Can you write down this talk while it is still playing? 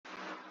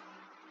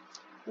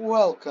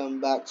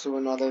Welcome back to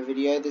another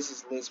video. This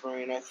is Liz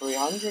Marino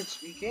 300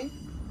 speaking.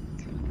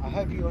 I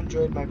hope you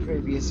enjoyed my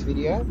previous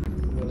video. I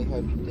really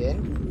hope you did.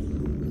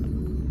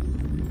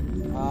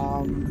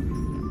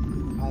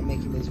 I'm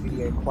making this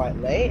video quite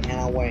late and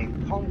I'm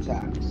wearing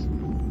contacts.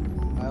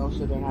 I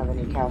also don't have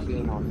any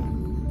caffeine on me.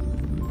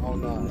 Oh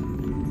no.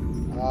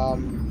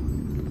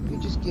 If you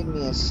just give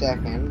me a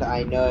second,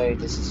 I know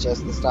this is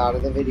just the start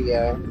of the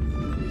video.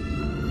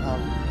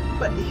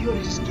 But if you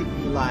would just give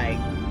me like,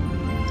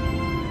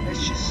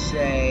 let's just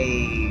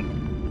say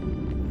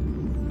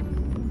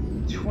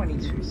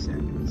 22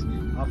 seconds.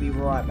 I'll be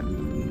right back.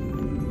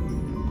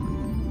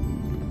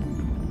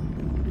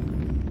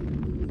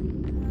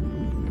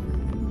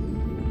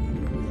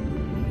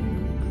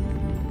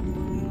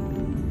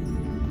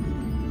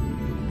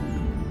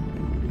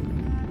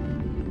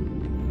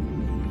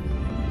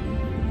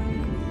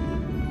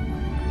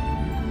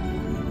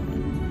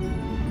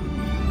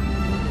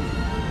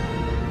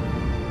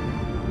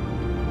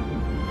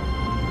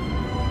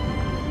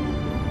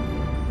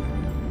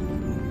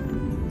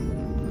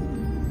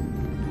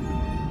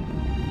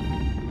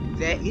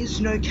 There is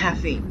no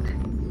caffeine.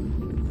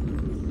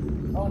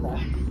 Oh no.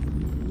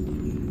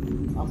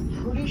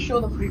 I'm pretty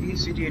sure the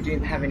previous video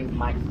didn't have any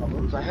mic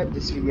problems. I hope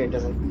this video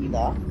doesn't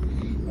either.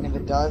 And if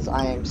it does,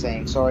 I am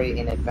saying sorry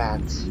in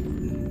advance.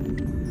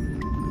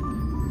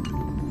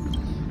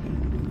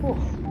 Whew.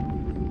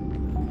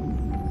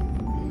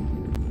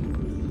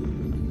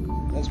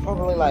 There's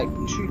probably like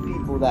 2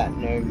 people that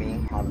know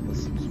me out of the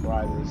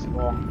subscribers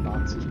or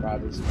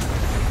non-subscribers.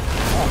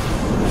 Oh.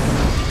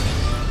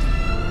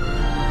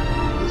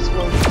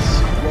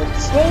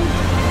 Wednesday?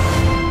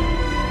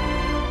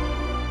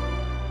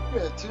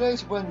 Yeah,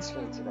 today's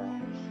Wednesday today.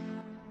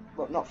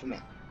 Well, not for me.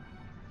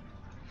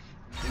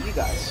 For you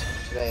guys,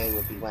 today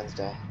would be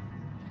Wednesday.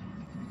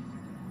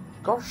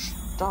 Gosh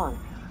darn.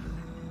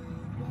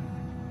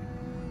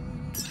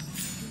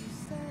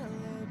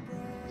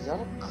 Is that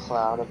a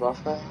cloud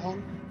above my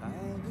head?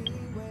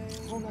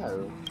 Oh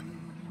no.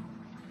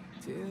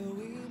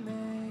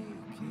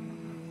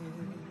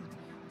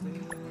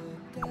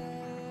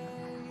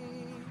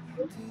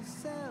 To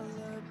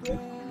celebrate,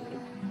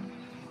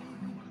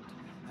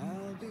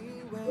 I'll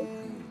be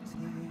waiting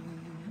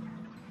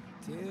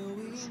till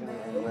we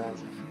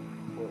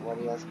What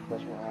do you ask a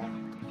question about?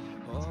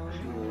 What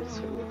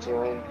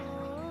you're doing?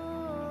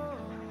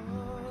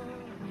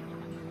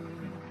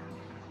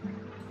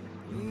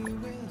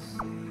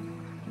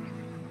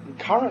 I'm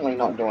currently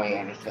not doing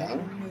anything.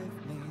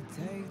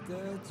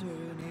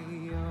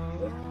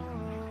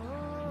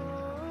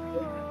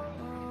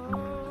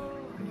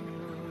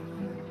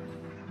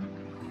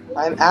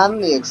 I'm on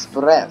the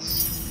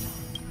express.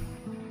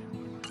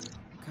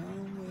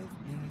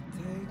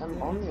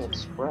 I'm on the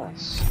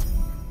express.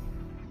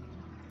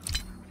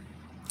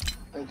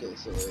 Okay,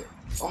 so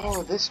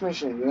oh, this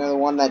mission, you know, the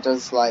one that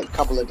does like a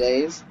couple of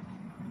days.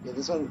 Yeah,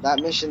 this one, that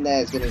mission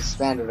there is getting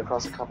expanded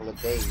across a couple of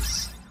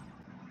days.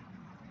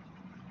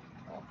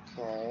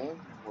 Okay,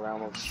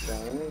 Realm of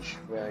Strange,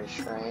 very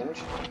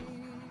strange.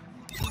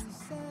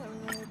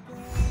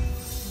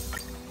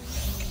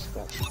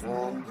 Scratch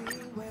again.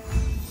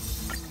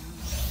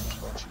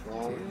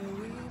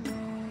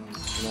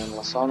 And then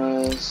Los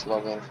Honors,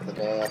 log in for the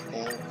day, I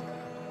think.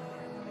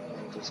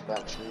 And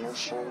dispatch a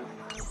mission.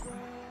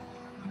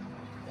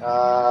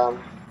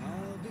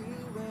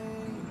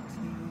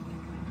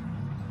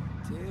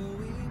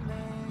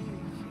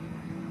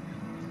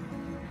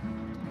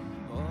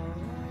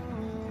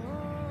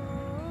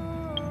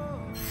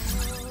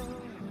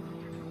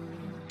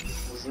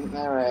 Isn't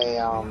there a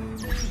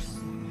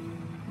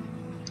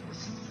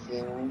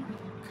thing?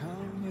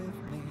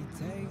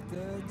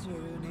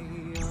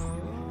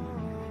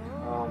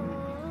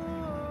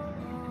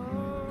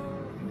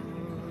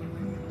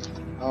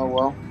 Oh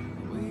well.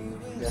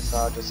 Guess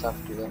I'll just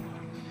have to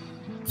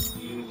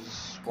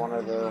use one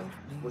of the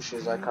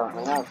wishes I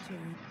currently have.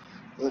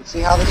 Let's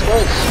see how this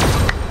goes.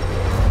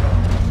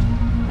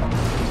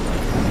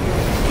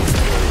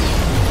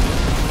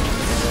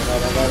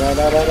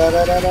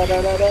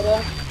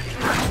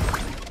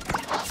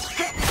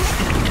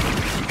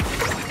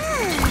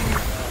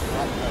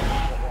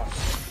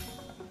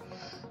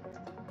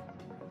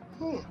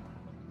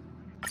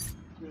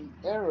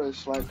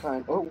 Arrows like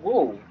kind. Oh,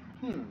 whoa.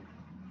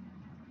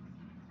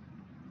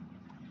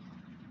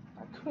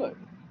 I could.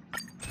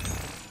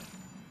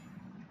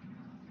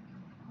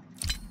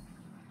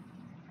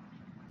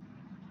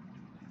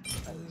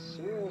 I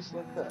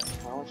seriously could.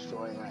 How much do I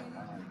have?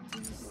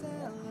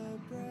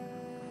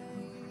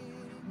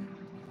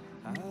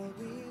 I'll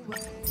be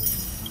waiting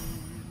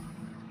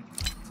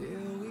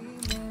till we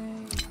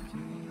make it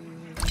today.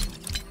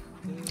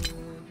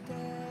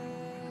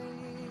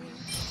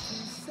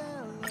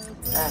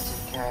 That's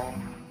okay.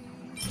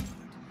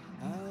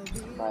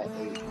 By 8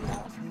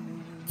 now.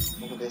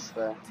 Look at this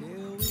though.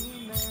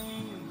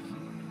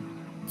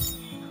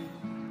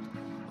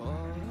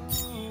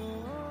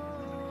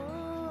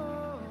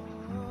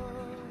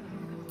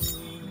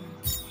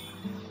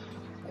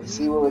 Let's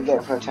see what we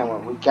get for a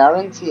 10-1. We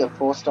guarantee a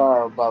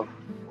 4-star or above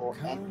or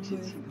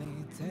entity.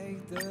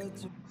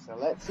 So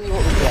let's see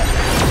what we get.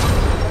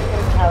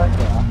 A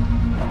character.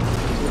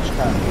 Which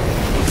character?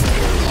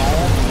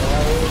 Fire,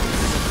 Hello.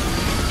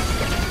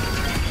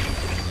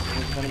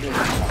 It's gonna be a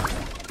character.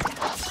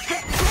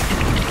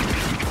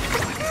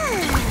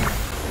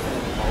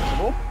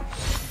 Multiple.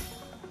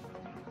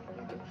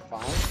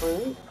 Fine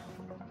fruit.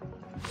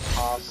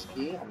 Pass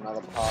key,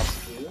 another pass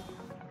key.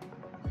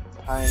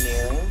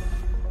 Pioneering.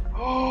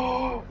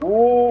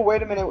 Oh,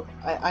 wait a minute.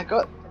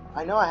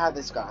 I know I have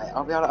this guy.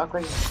 I'll be able to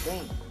upgrade his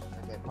thing.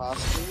 Okay, pass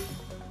key.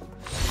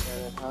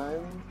 Shattered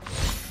home.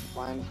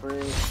 Fine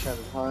fruit.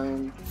 Shattered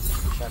home.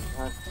 Shattered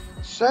home.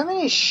 So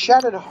many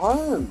shattered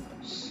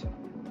homes.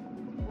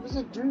 What does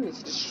it do?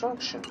 It's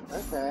destruction.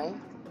 Okay.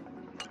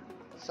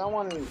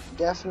 Someone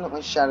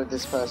definitely shattered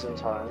this person's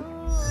home.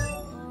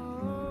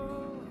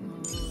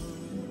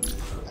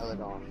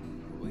 Eladon.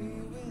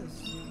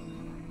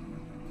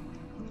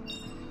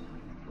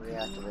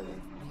 Reactivated.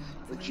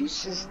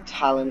 Reduces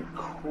talent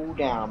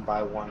cooldown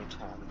by 1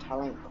 turn.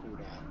 Talent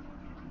cooldown.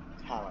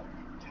 Talent.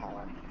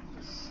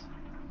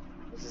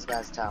 What's this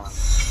guy's talent?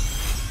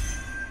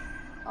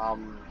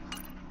 I'm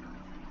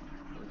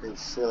a bit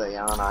silly,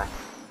 aren't I?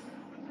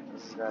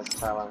 What's this guy's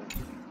talent?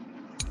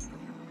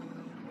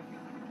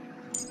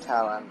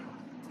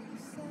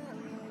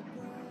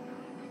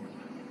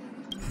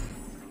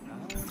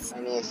 I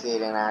need to see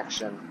it in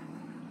action.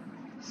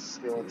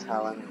 Skill,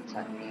 talent,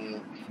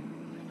 technique.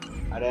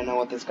 I don't know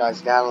what this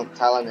guy's talent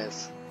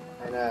is.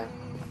 I know.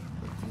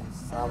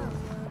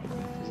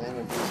 Is there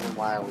any reason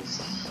why I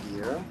was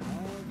here?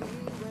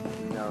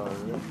 No.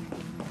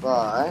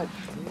 But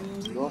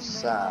you're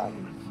sad.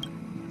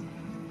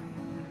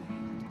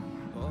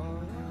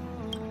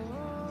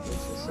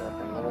 Just a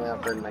second. Let me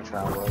upgrade my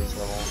traveler's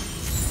level.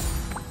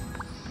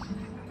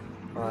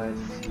 5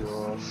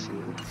 fuel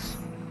seeds.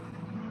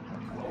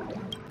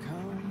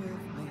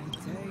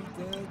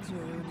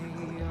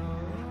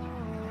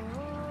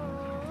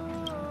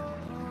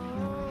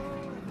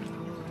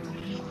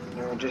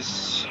 No,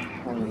 just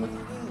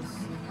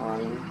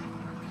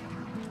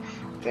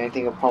don't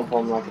think of Pom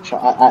Pom like a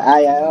child.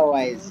 I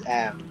always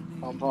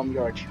Pom Pom,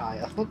 you're a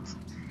child.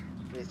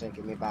 Please don't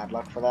give me bad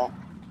luck for that.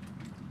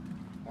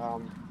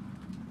 Oh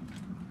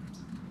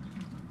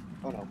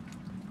no.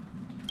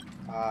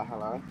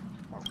 Hello.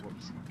 Oh,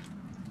 whoops.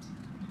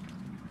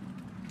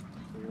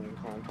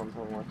 Pom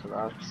Pom wants to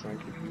ask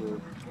if you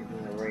would give me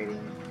a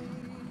rating.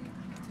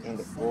 In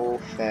all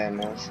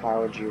fairness, how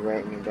would you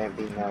rate me? Don't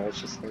be nervous,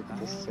 just think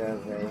this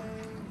survey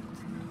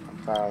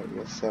about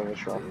your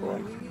service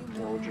record.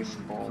 What would you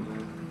score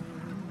me?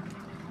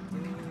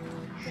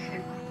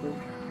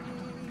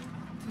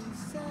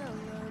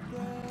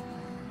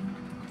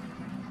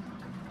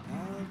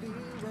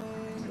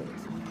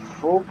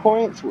 Full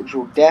points, which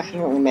will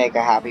definitely make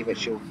her happy, but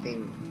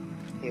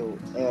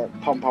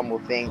Pom Pom will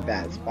think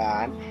that's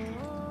bad.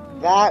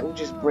 That will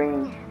just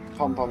bring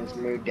Pom Pom's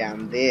mood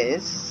down.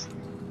 This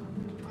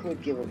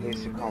could give a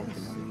boost of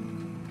confidence.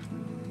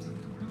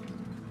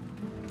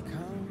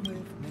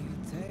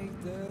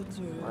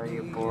 Why are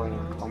you boring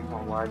Pom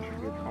Pom? Why did you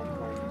do Pom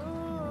Pom?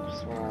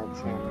 Just want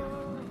to tell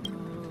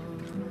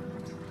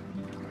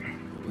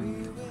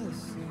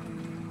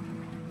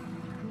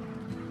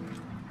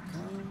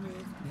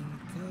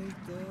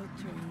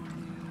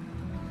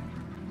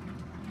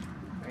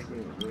I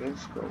think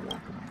let's go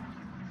one.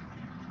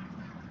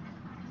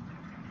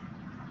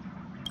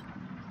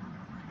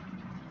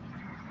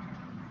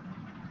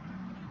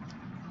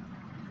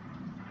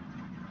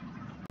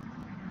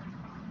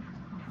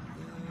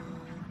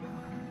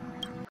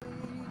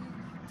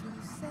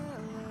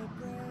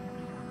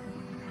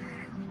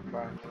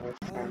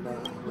 Let's find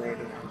out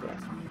rating on that.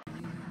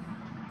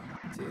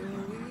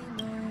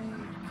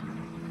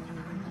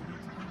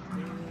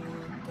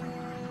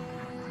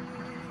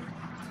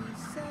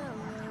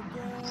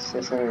 So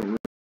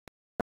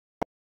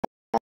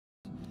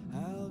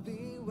I'll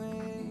be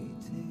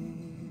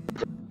waiting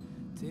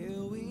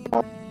till we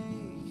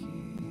make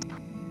it.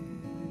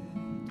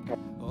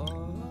 Oh,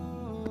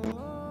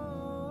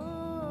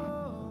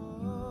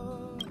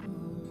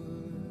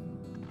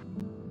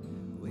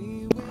 we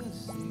will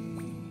see.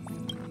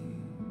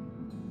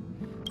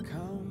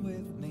 Come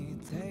with me,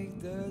 take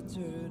the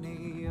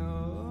journey.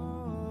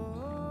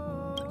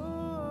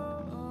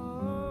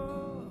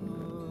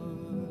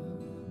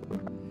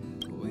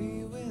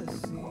 We will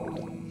see.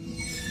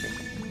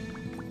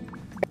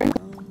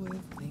 Come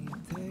with me,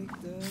 take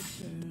the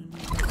journey.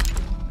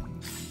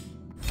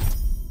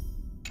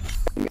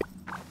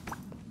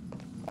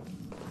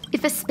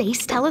 If a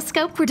space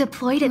telescope were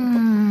deployed at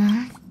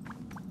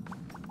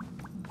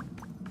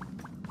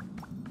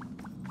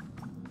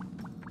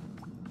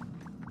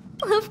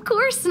Of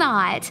course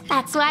not.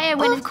 That's why I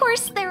went. Of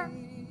course there.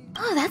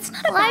 Oh, that's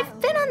not a. Well, I've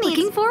been on these.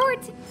 Looking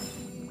forward to.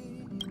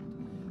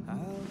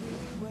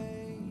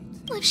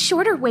 Well, if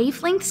shorter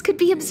wavelengths could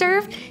be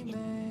observed.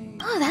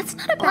 Oh, that's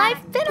not a bad. Well,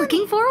 I've been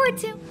looking forward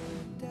to.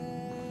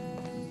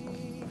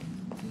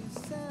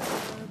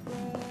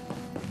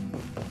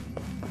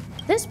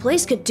 This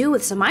place could do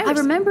with some iris. I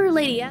remember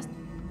Lady S.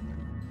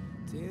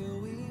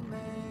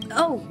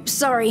 Oh,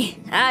 sorry.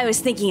 I was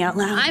thinking out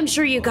loud. I'm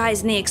sure you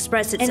guys in the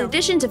Express itself. In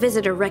addition to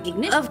visitor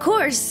recognition. Of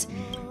course.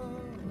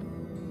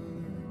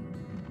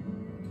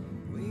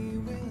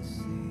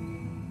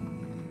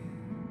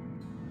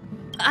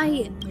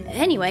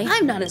 Anyway,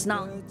 I'm not as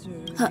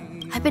knowledgeable.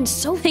 I've been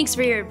so. Thanks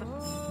for your.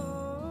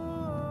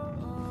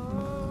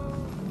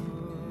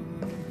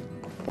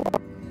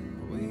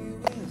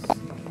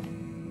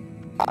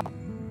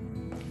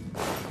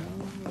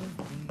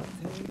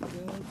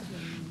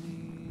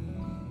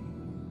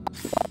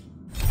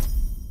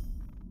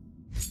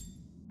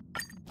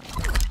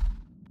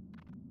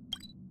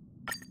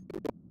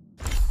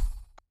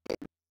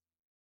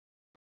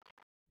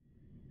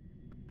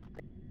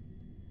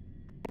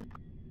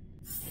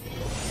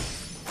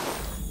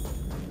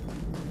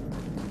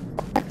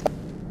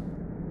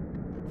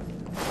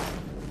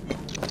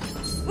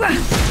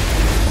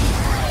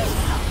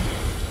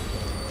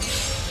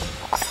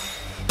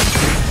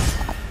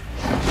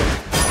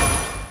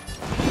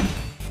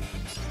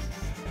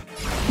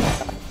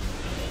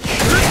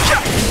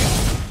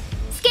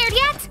 Scared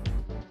yet?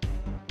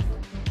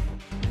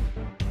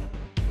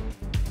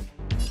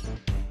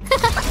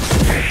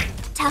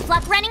 Tough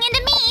luck running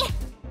into me!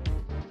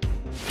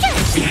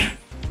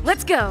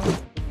 Let's go.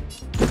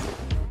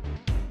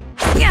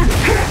 You're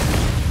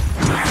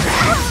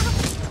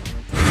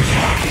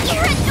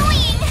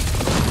annoying!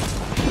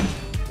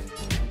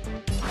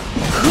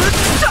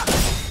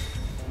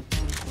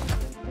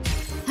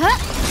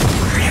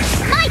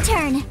 My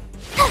turn!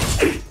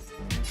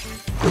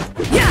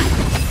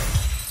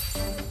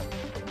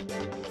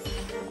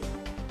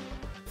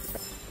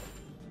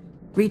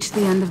 Reach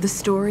the end of the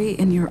story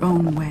in your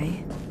own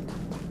way.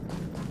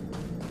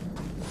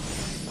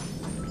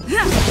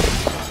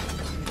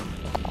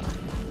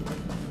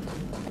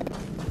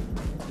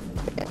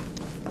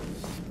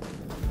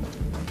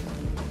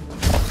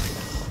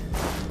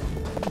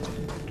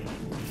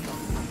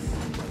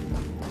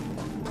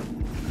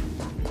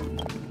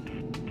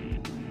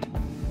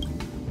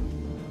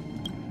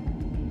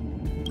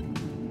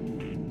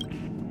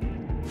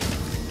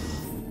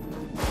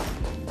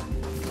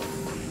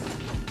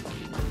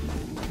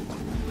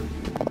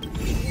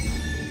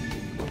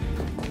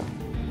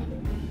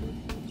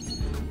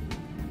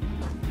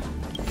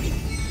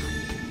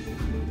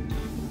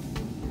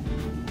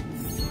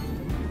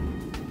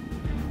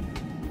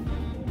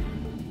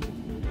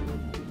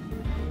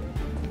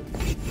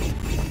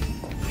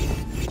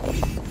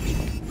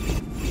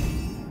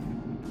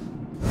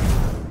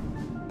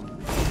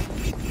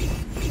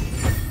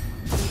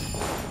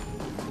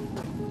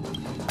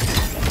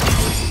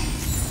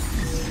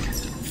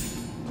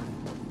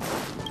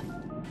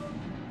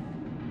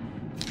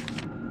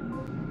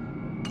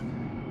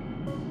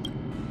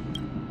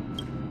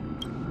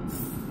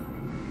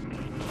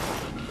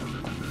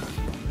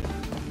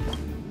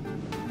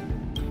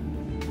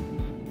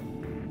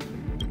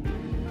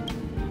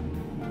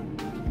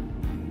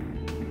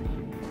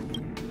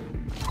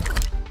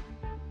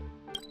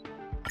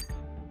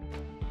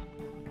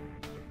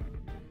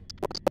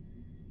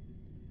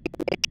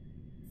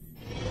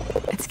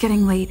 It's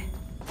getting late.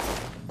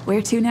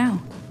 Where to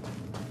now?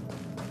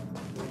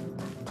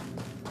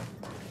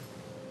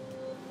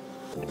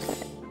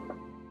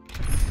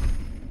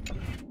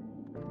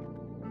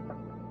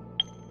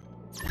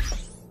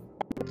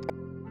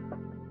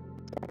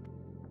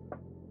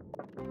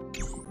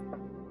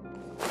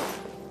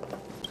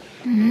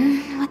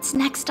 What's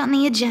next on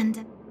the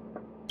agenda?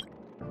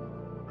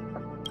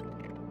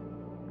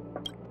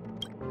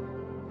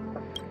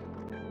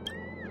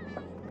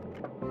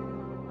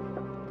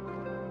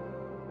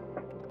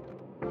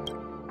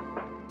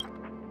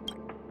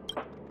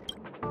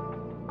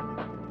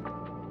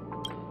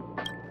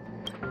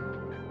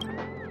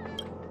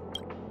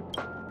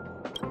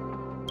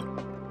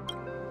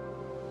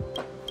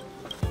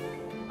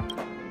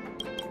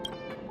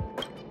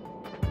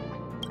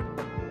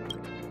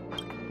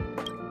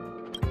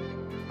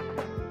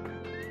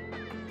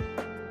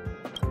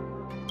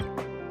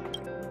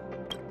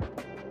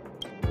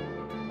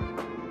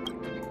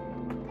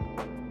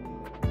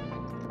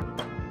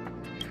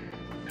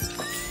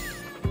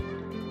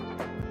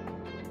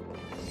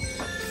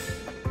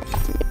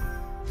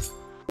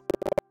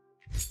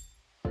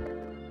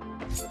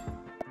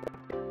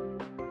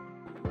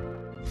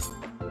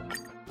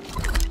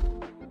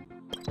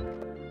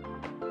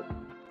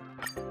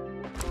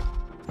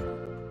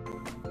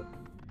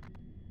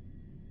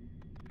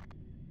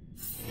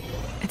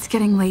 It's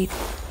getting late.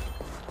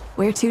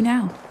 Where to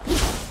now?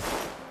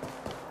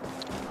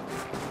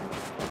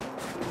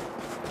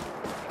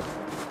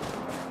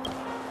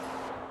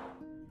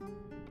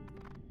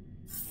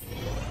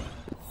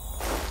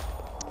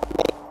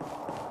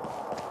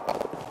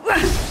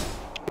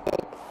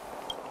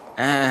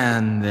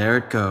 And there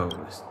it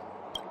goes.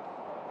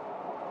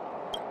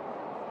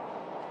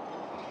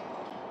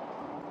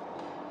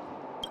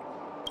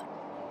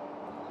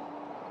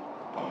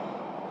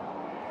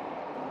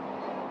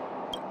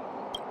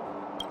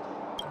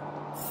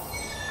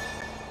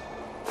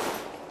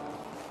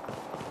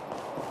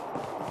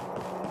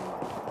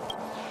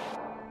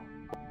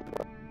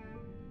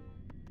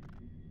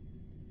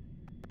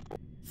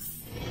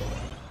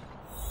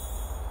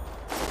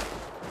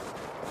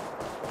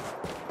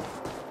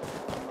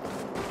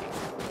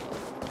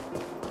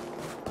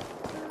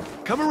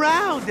 Come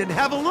around and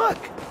have a look.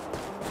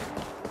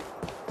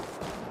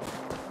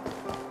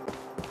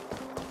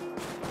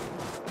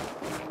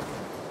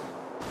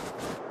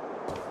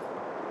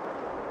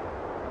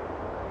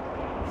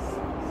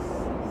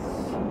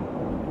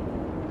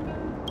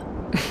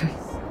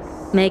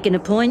 Make an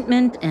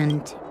appointment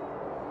and...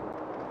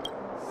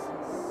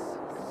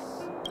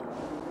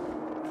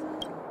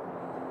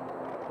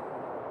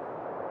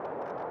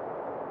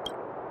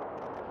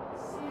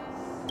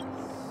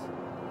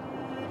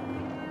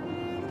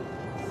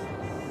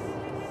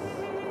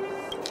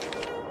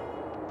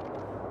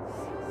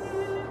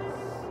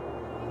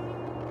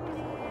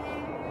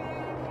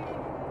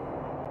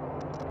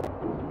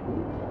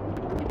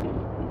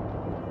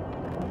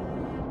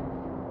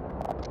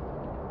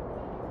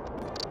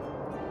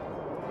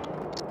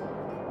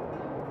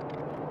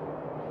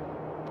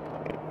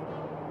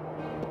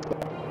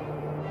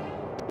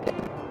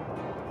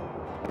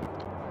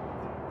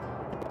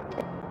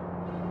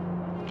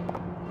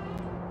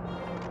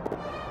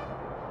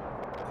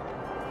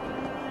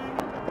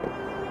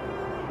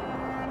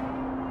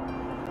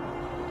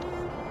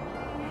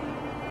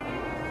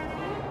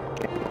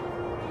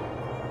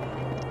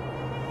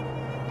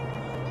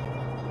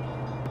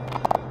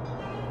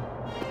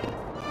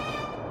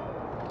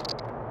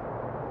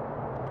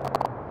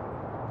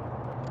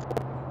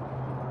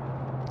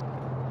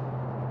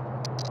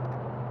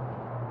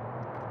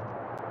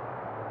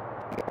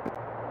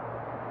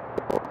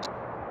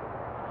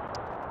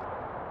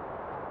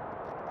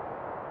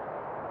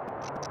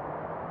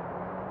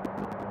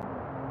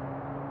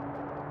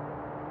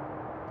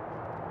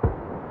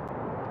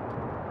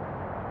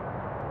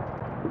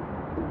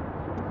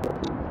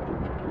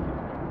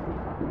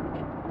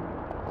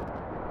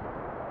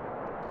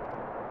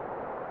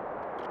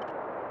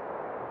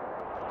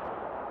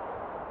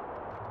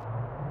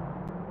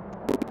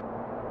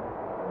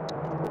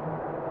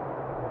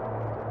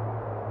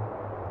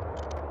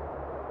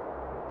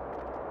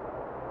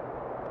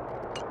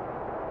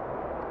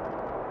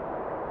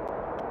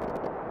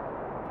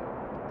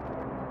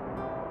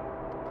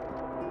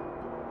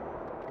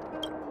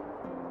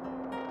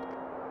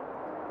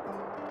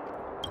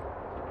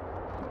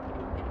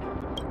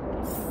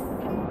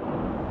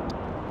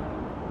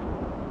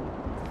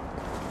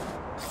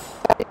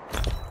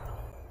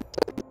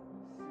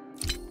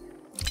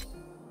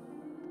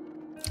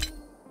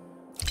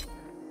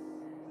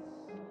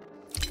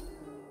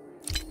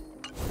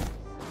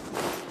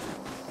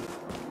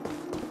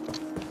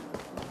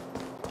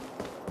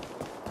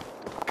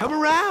 Come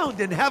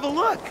around and have a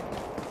look.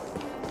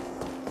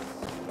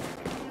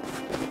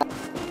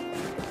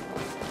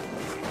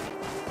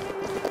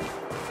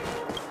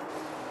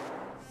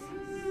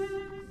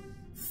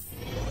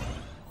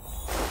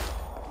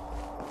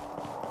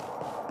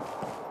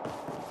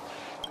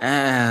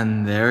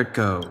 And there it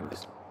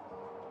goes.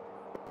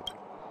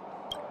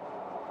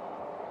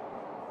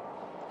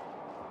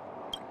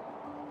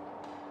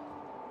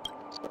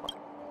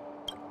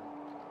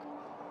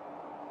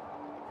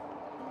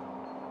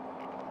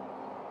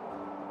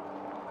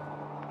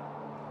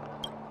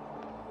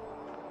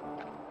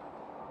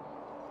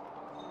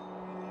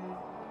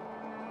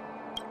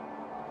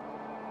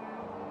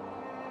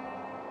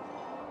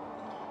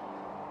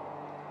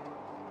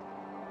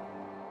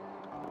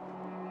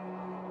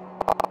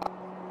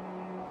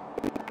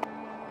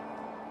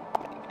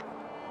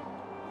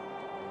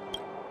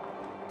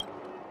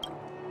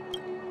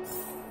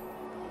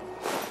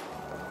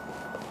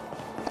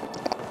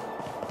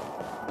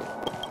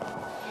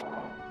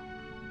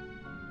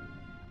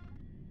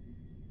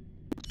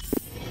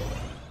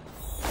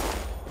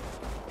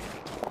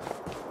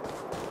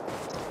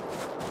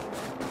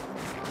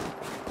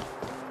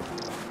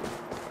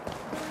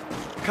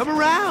 Come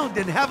around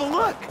and have a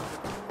look.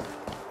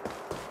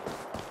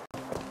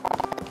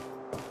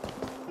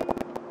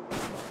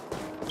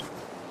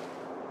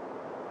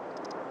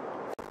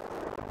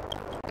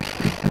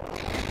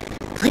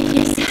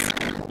 Please.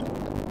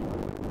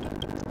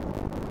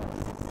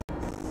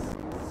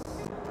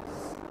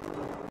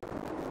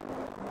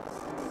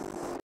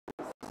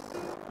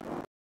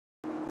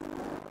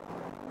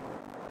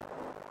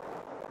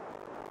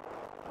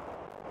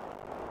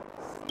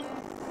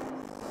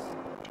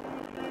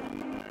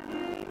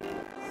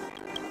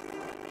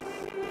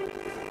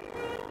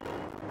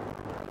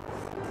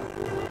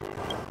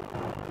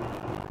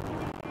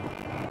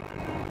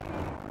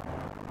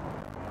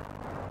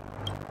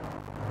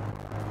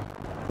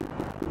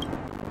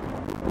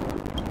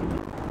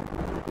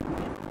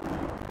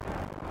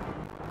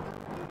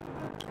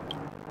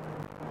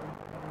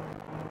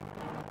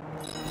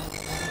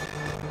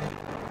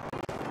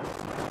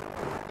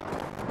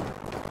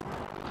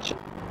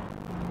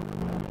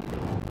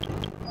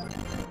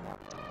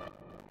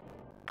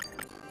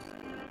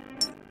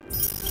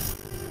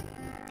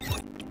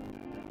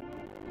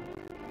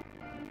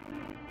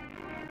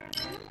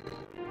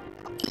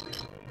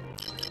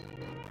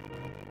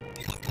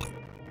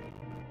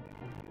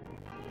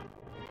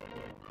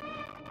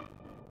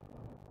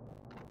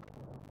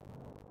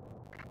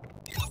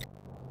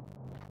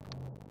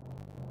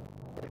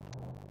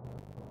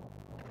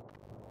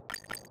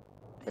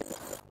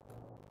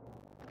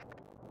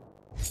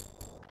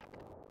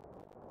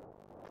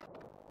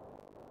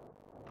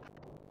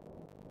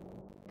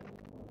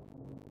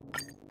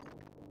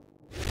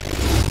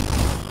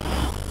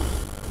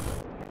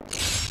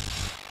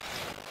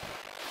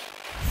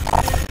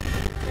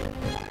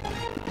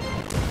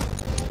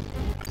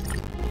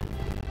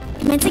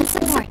 Commencing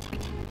support.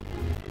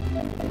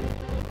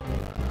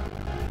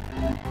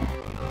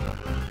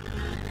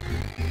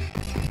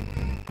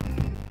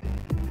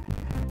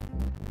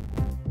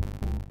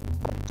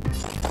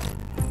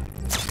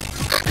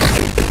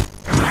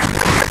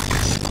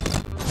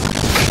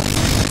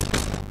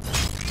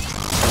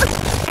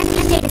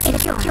 Enemy data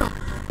secure.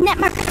 Net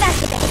markers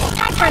activated.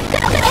 Time for a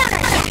good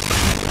counterattack.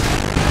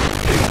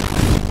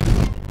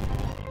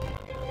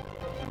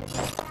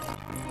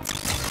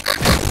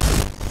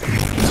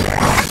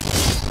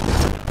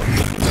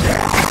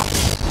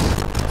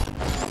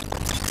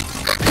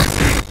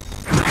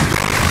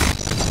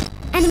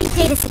 Enemy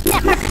data secure.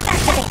 Net markers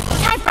activated.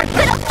 Time for a good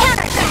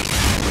counterattack.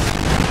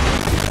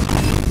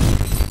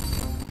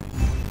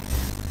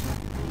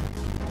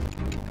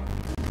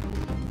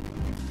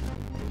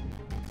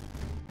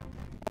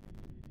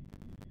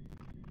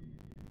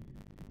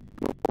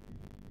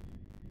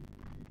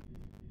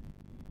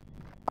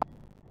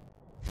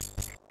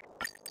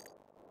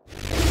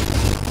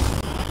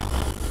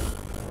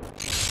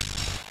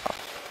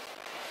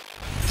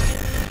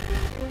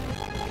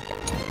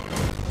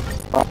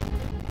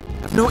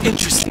 I've no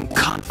interest in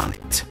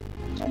conflict.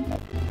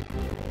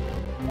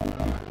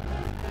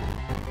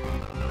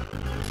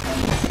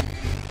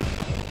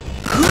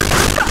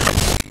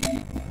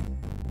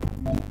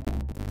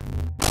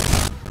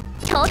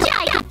 Told you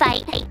I could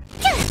fight.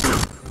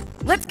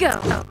 Let's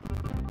go.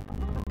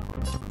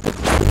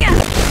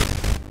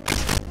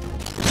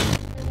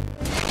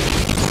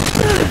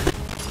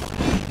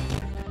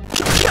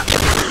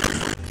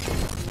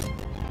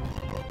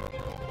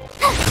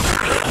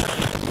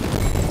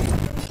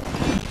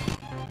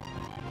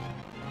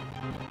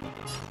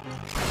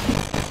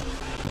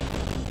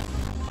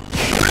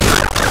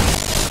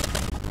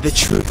 The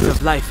truth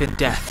of life and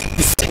death.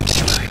 The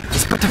sanctuary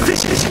is but a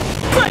vision.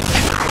 Quick!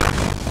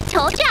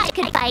 Told you I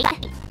could fight.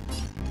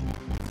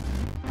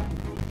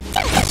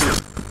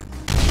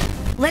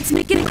 Let's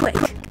make it quick.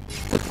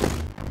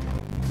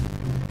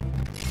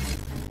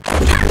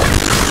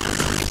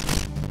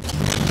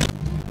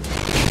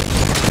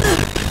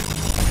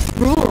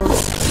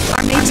 Rules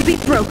are made to be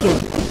broken.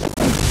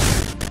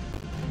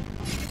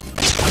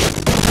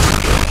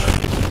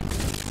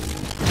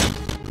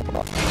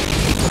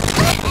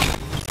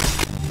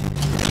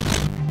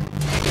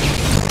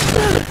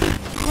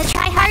 Gotta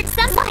try hard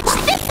some.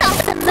 Watch this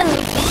awesome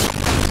move.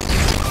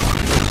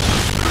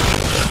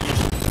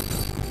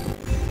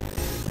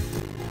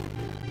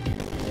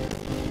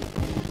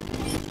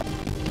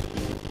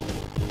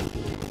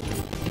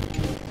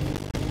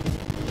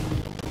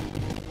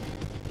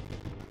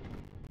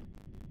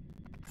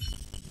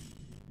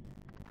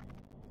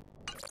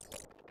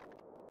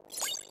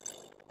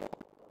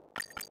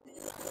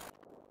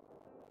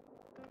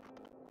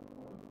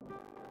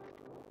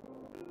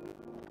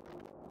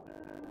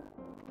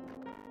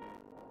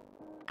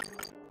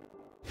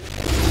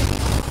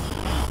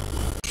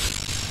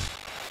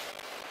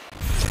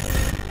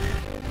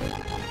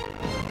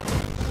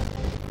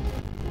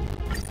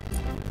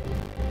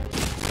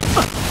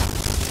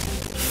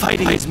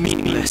 Fighting is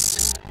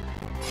meaningless.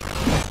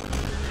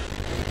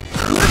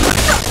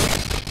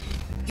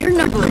 Your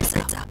number is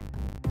up.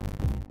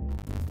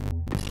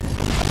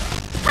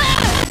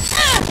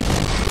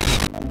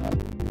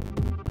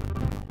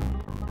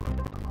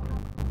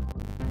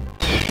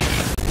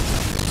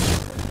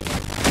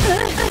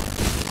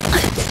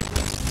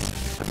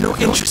 I've no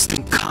interest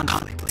in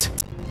conflict.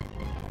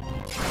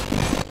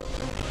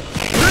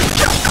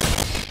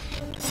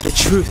 The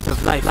truth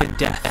of life and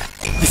death.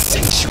 The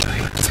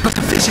sanctuary is but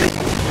a vision.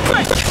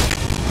 Quick!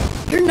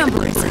 Your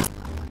number is up.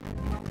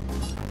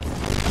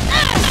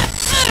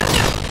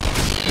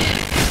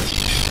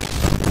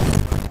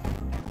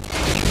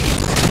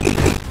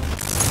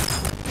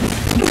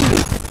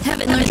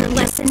 Haven't learned your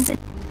lessons.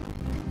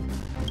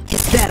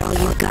 Is that all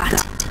you got?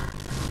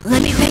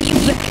 Let me pay you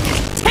back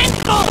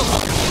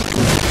tenfold!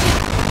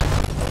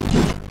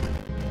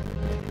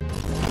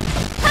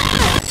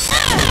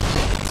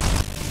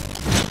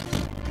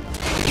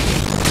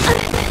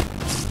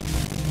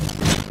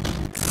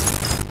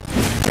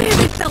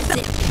 Barely felt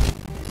it.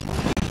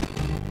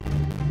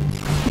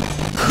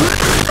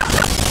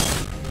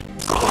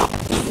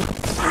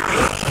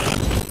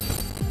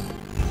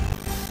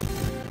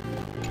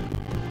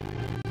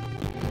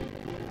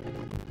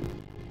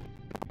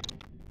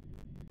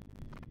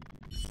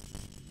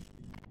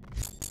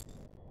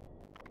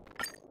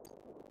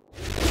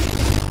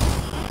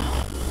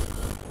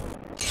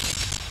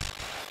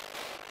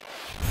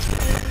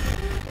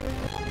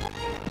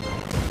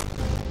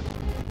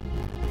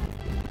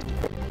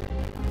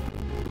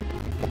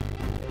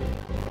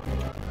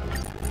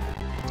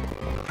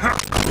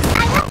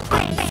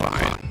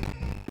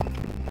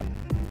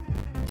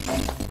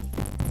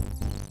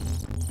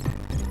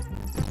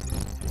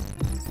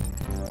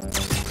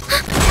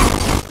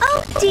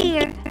 Oh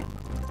dear.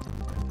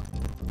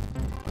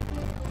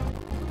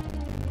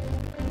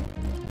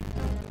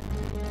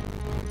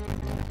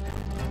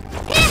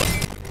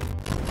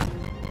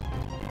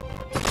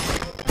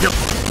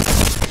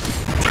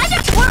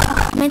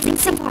 Commencing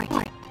support.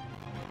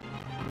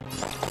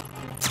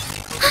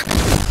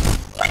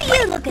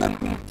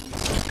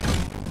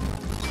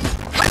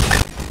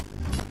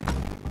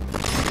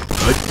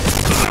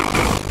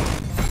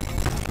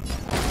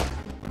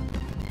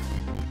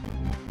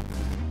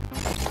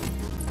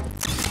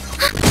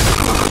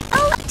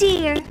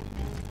 dear.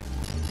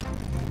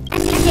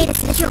 And your data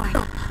secure.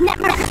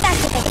 Network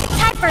activated.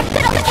 Time for a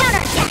good old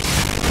counterattack.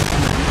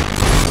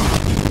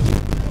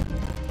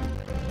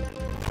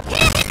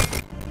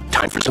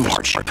 Time for some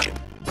hardship.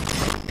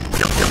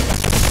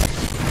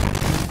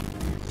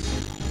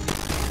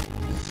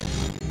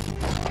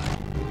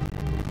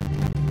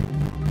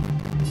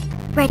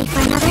 Ready for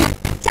another?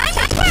 Time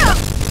to kill!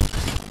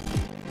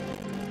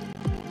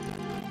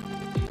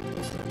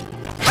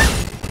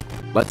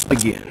 Let's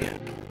begin.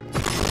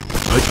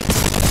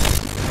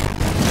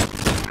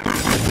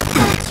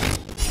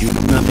 You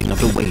know nothing of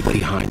the weight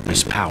behind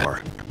this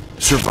power.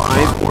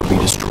 Survive or be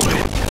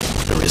destroyed.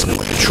 There is no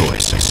other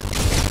choice.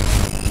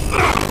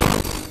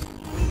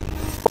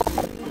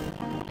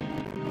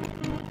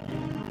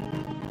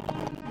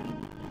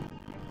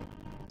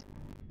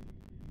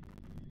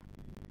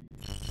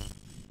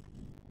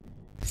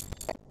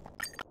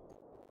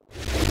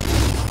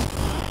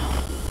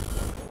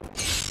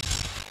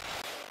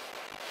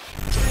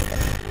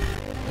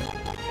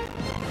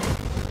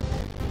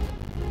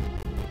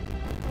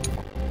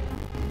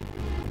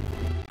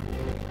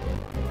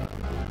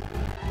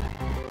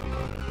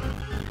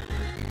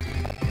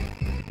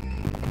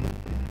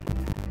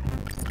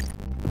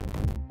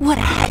 What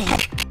a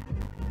headache.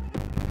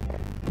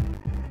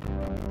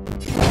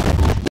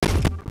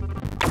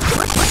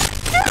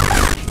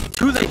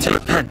 Too late to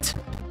repent.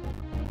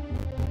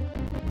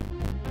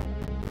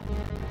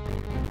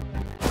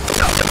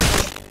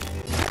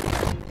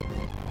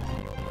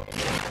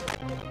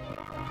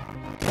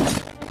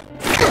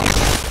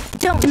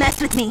 Don't mess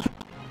with me.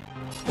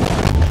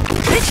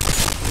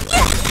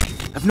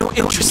 I've no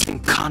interest in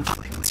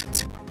conflict.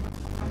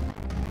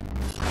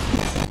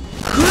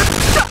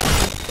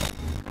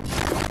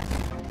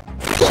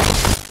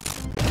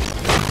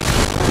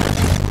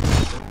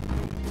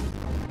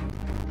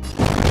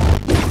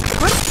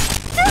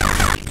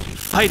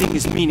 Fighting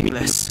is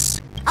meaningless.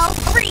 I'll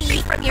free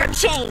you from your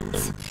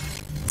chains.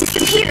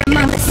 Disappear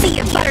among the sea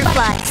of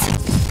butterflies.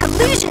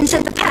 Illusions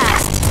of the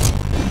past.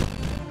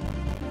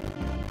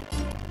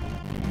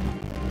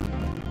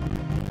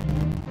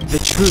 The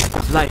truth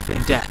of life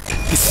and death,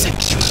 the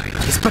sanctuary,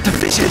 is but a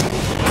vision.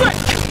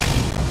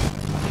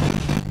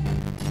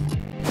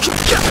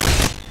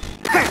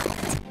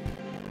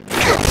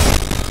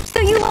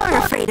 So you are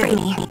afraid of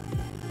me.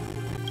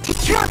 To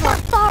travel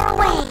far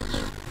away.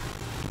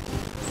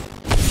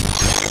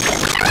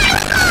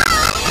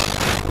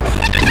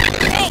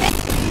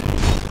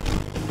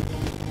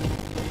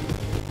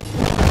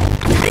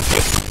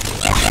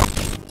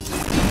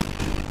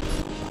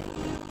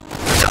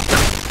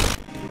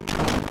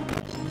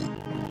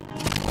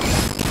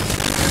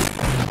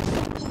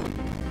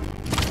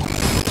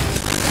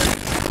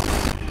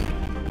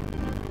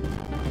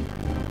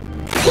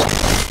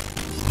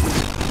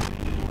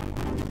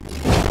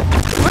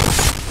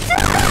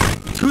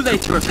 Too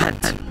late to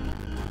repent.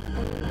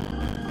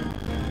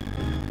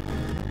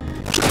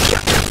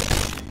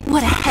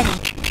 What a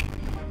headache.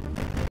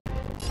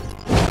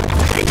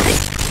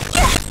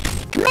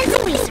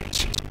 Commencing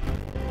research.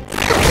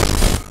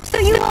 So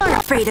you are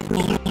afraid of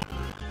me.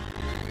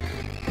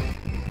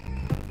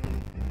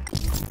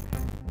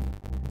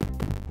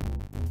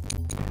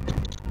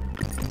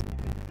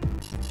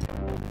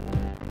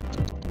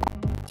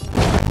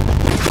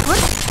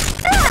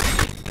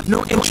 I've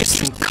no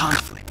interest in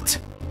conflict.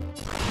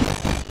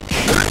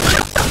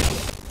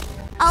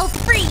 I'll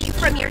free you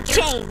from your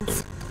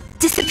chains.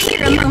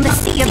 Disappear among the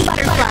sea of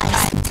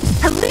butterflies.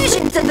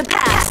 Illusions of the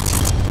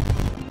past.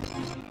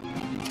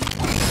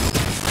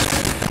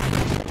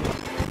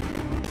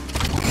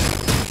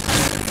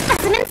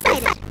 Specimen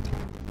sighted.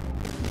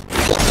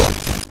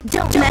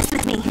 Don't mess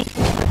with me.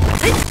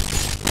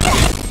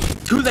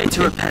 Too late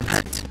to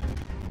repent.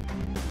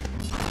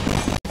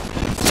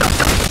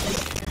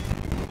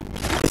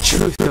 The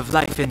truth of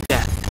life and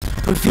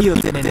death,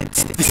 revealed in an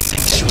instant. The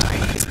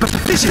sanctuary is but a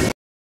vision.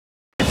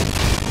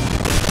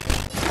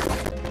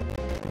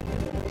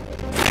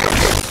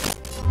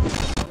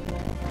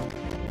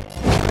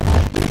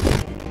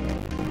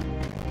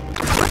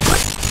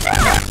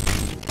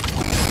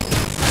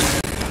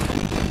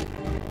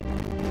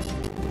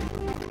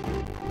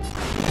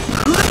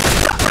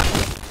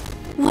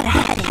 What a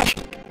headache.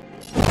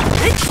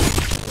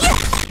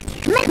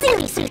 Commencing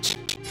research.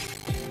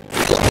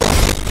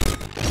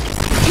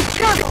 To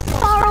travel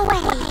far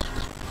away.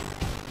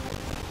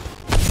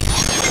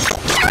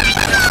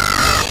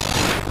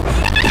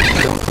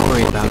 Don't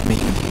worry about me.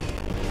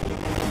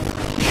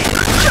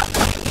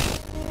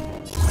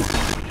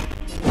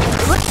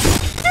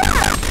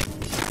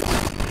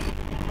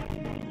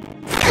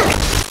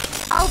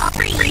 I'll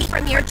free you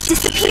from your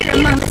disappear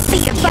among the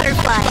sea of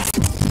butterflies.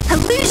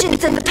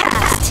 Illusions of the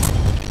past.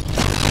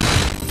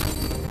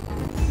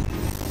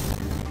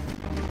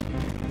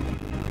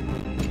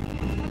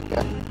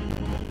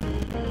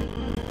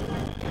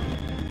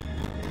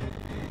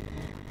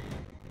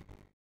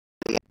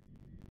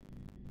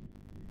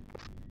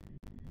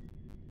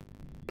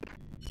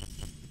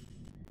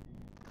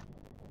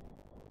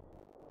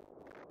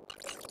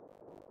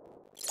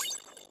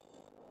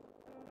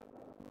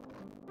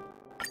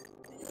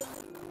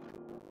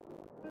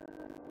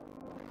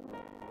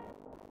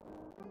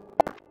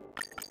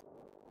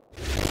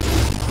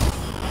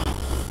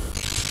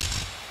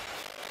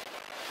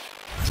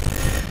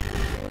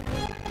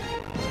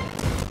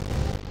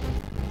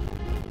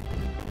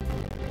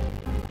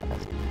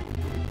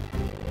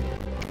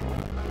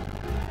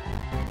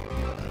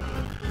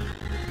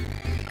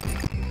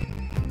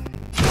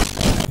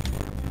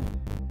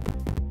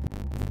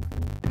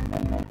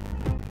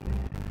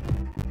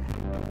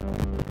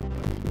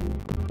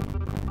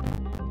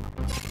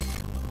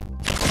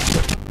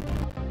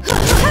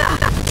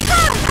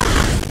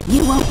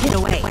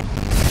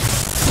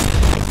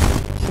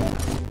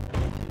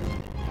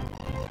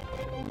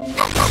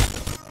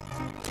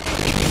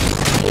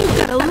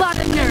 lot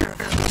of nerve.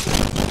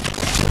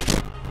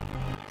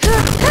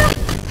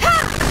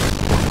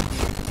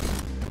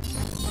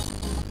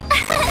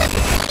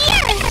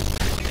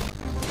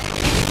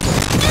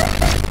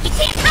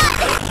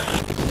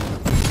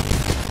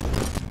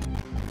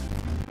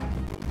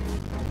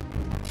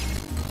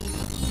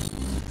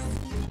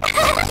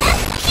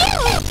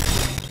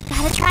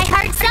 Gotta try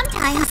hard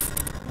sometimes.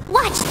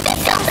 Watch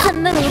this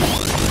awesome move.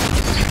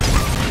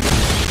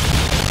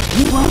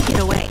 You won't get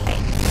away.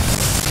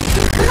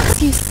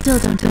 Perhaps you still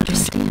don't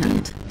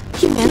understand.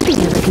 Humanity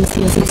never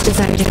conceals its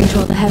desire to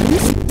control the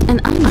heavens,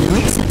 and I'm no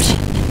exception.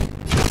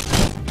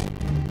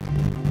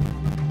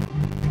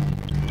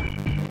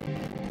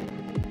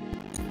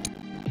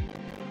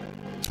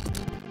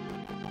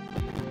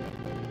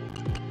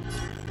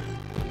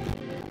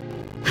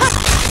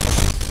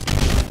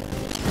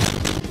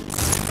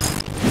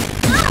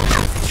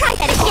 Try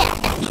that again.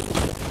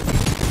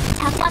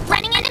 Tough luck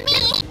running into me.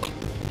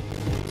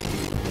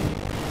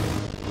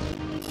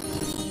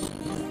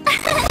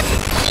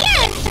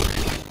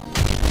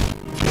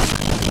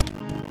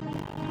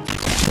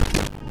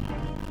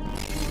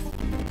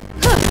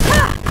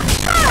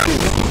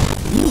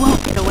 You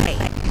won't get away.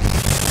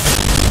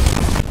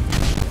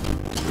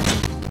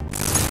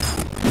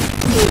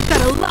 You've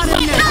got a lot of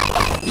nerve.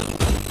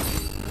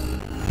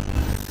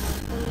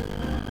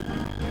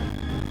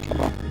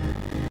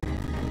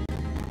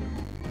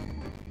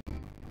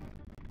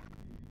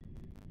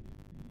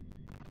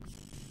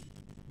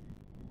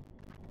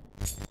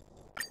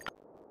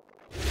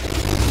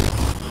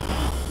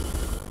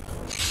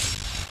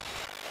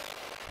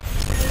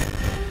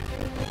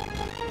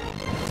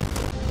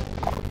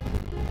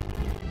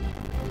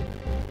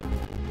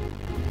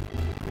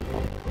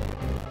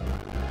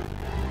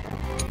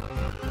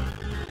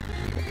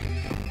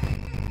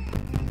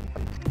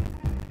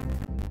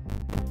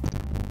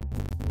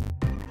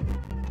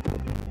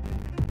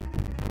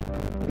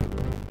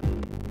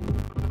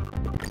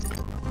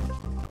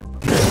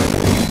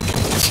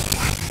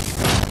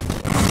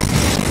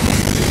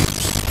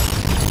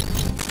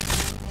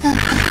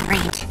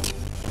 Great.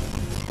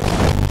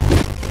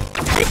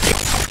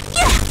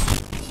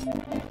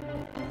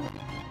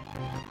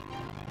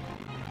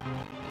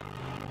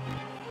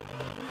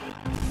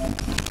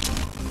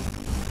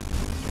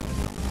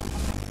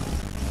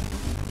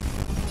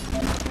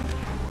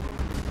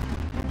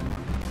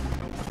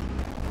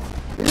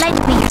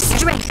 Lend me your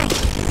strength.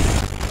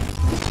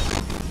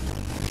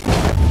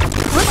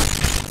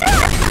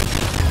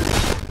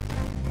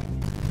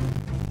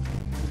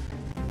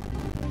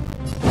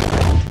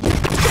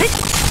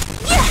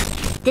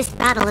 This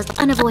battle is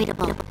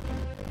unavoidable.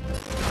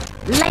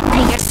 Lend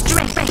me your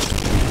strength.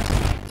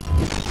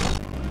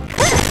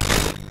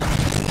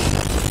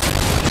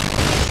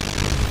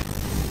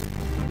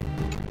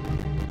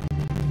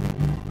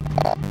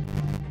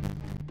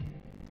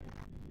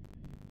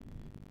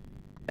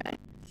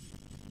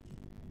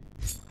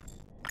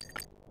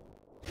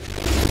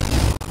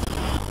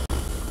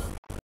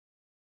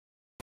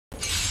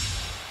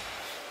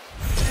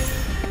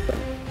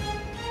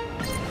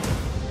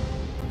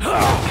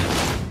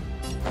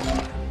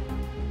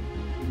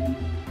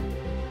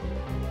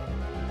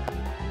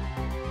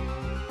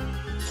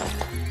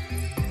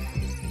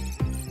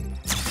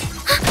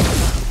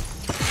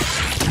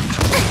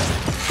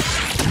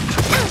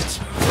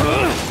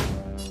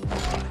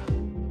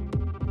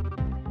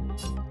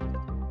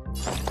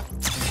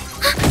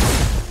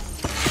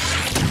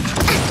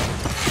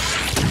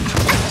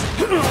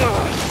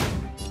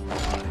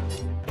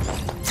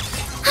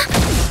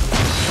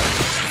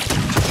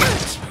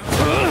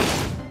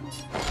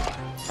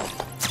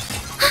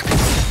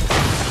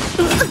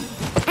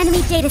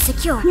 Enemy data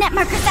secure. Net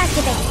markers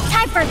activated.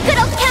 Time for a good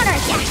old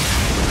counterattack.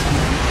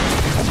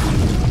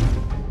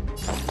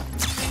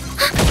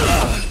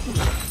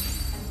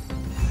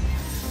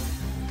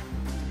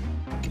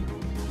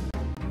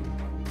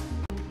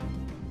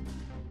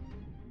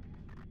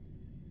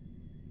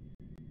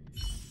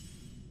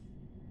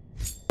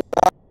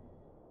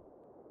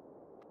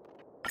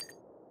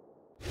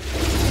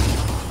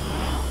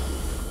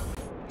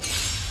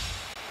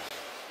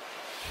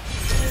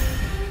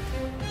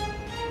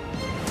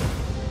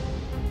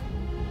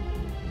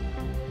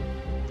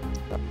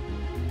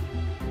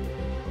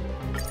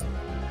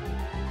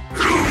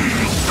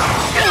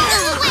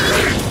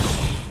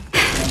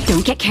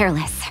 Don't get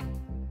careless.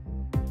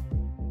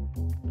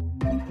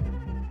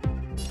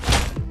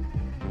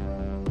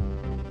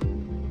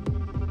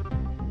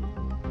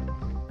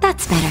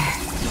 That's better.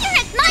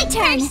 It's my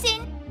turn!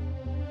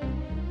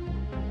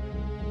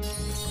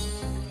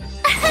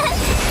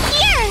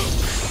 Here!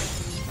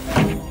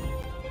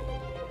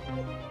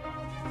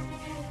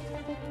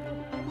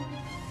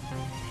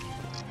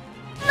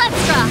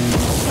 Let's rock!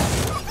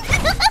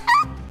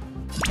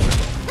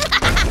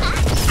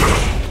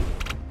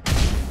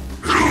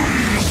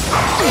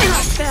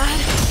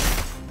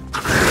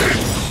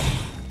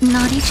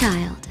 Naughty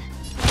child.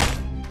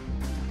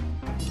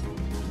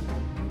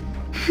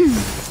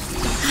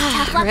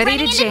 Ready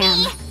to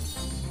jam.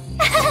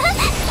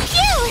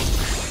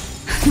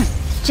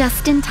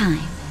 Just in time.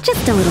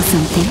 Just a little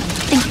something.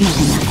 Think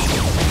nothing of it.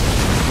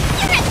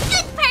 You're a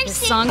good person! This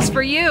song's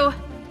for you.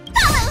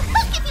 Follow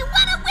Hook if you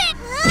wanna win!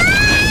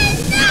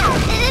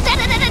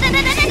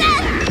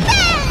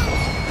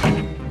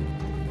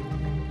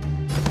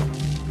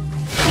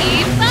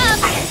 Keep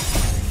up!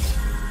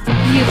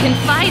 You can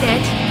fight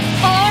it,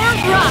 or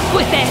rock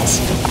with it!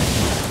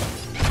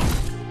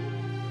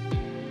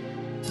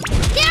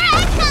 Here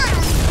I come!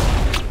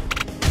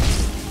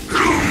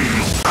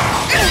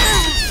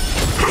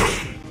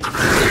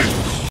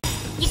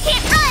 You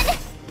can't run!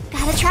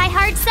 Gotta try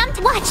hard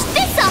sometime. Watch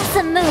this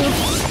awesome move!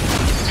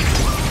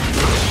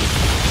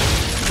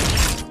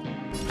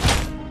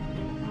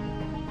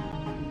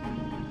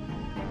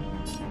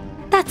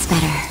 That's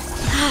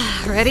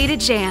better. Ready to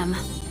jam.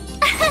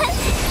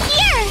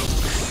 Here!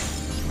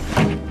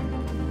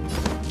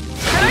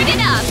 Turn it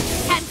up!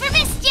 Time for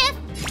mischief!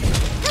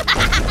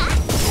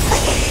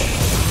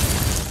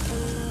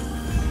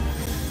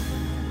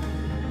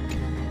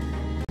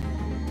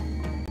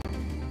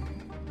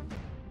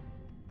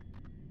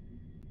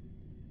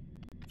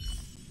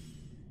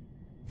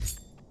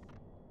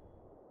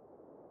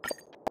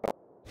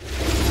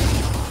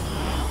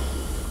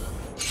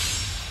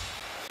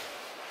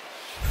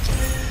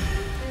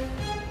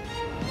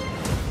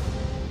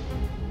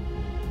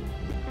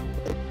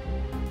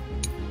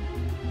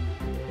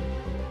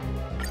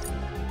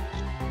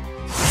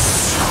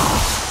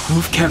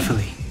 Move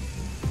carefully.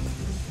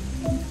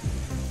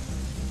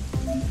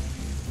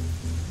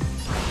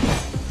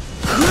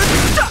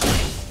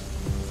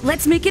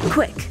 Let's make it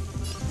quick.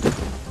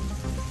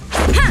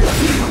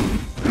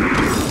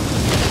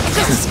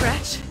 Just a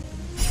scratch.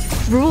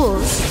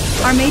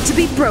 Rules are made to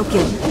be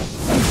broken.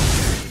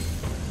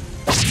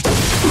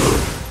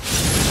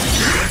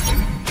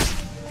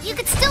 You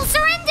could still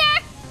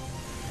surrender!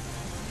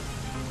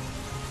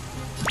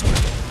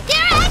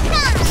 Here I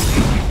come!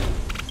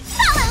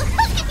 Follow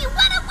Hook if you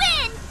wanna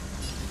win!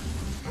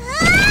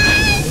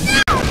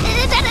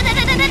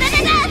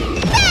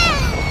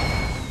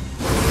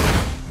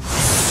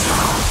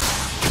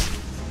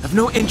 I've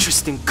no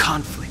interest in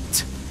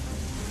conflict.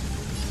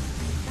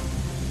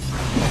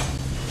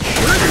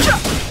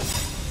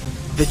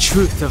 The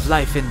truth of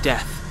life and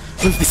death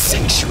with the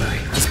sanctuary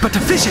is but a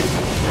vision.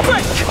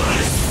 Break!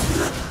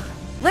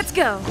 Let's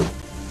go.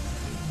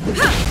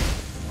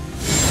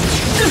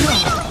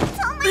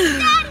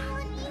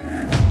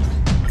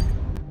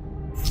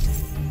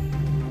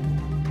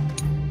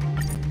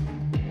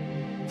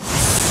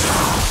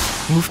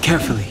 Move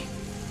carefully.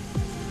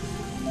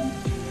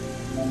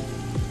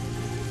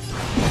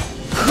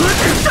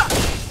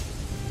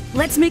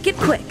 Let's make it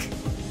quick.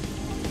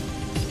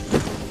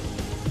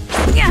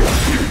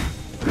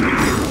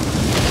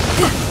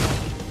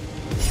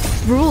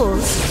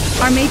 Rules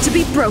are made to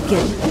be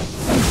broken.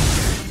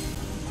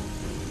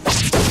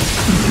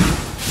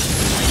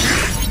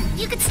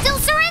 You could still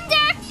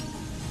surrender!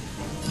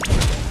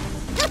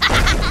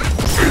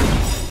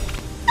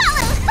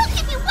 Follow Hook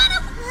if you wanna...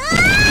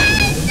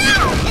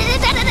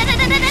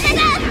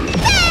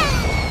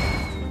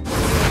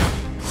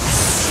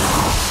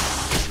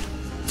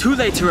 Too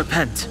late to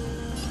repent.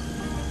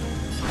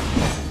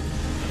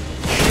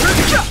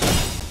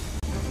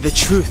 The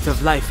truth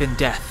of life and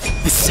death,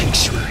 the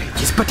sanctuary,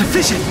 is but a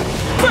vision.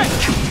 Break!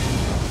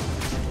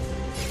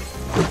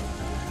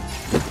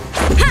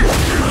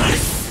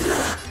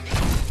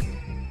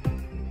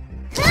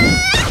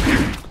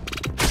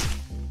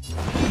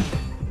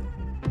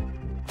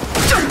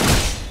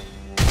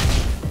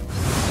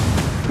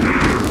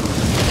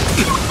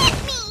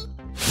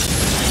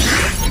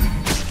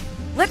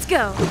 Let's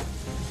go.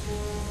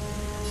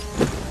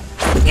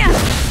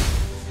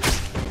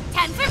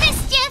 Time for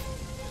mischief!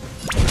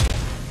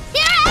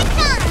 Here I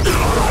come!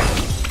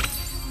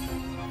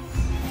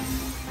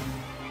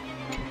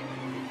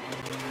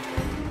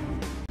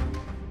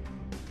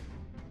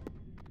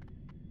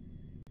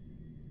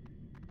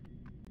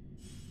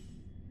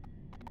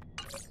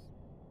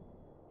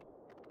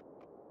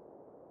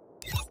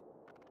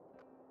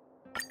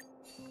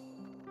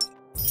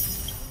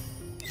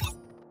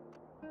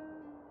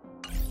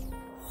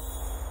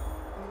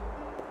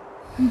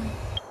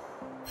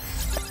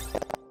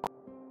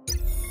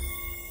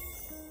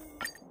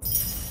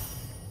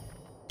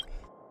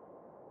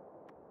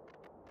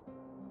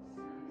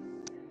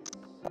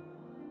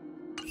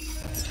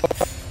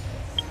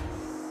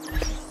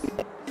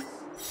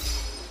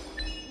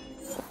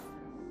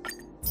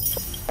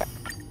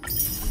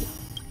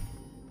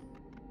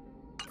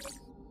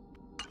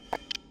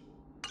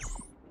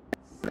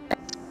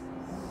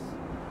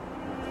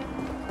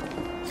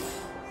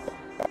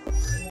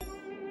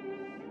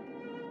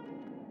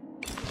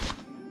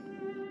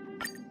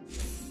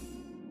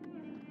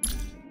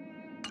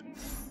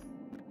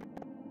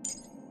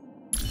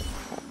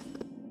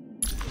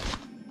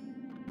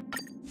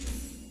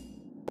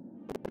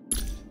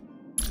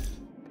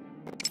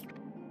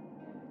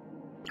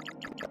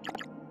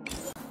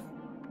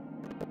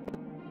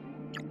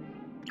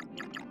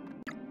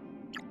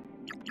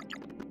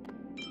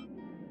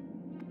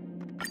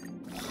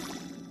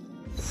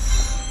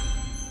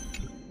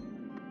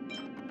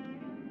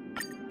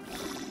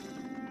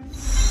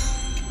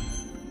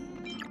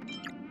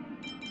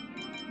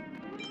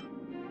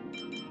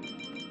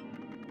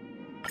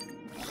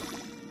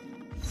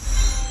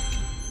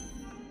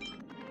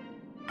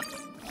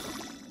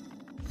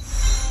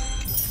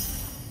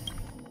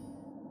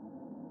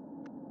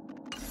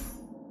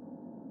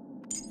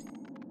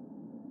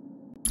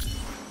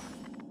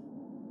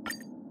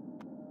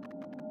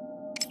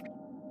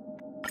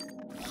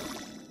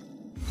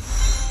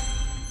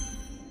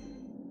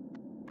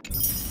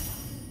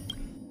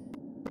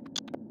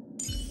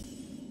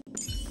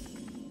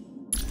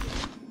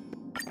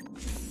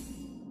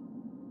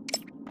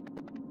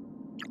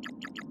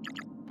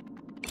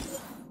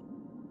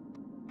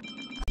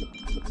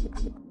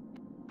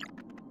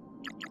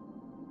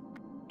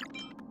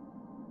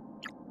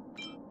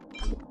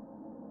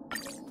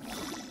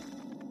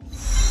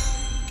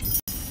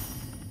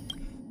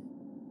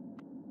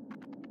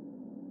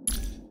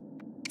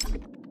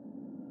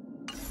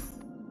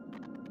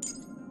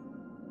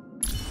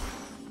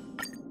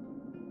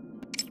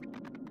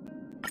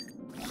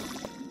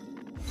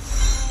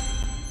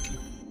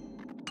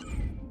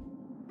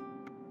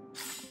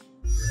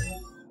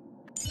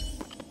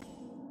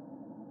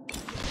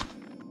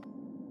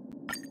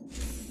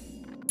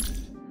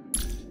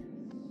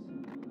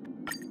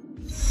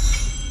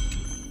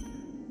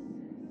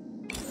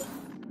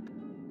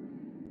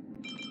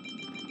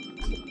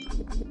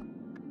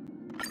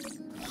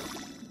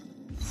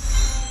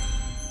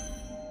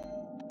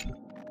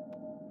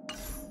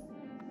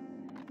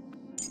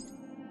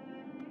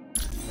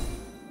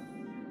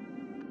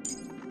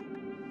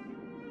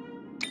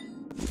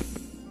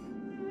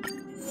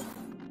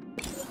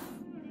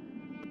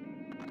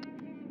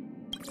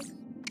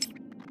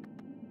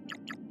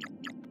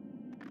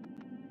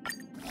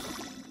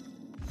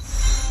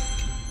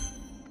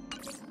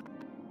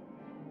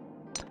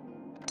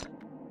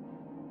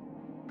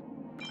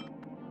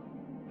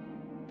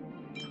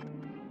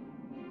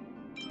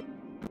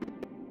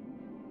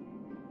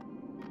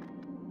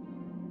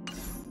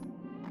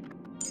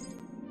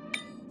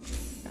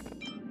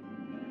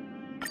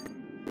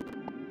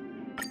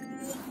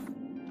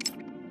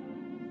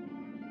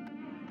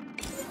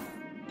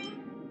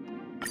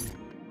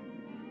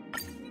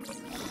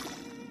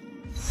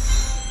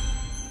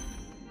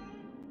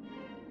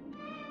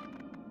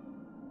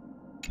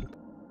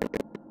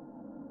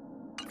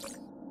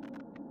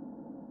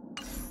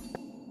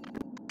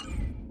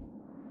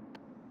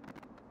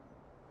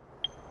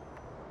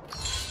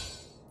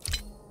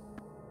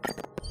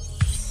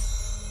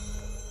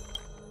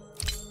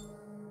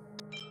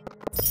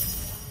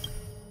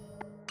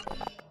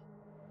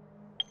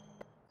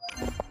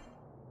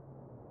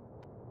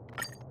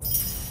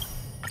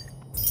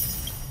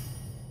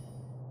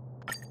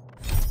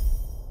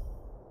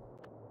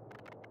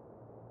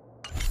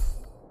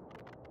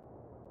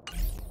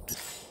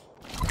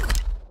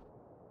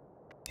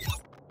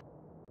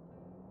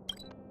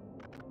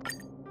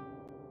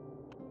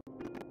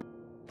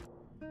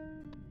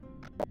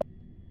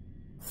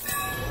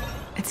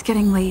 It's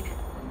getting late.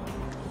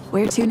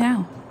 Where to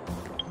now?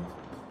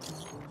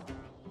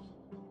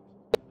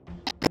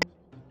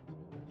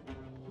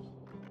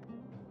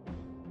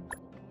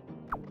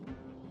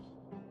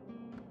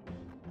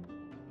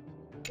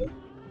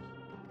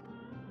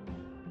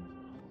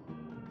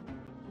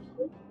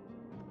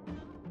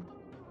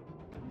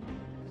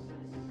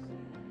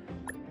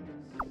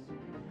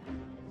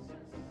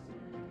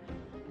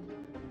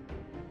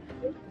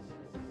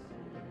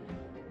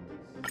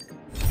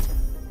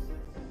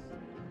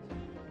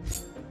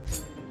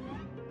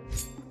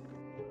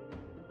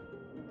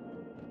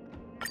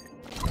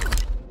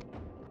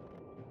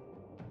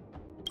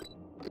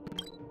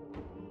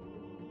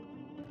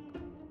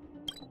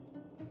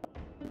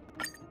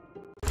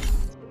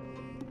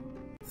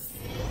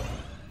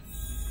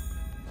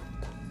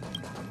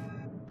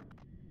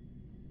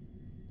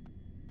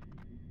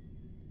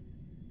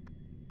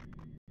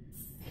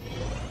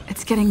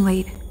 It's getting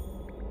late.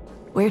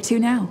 Where to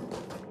now?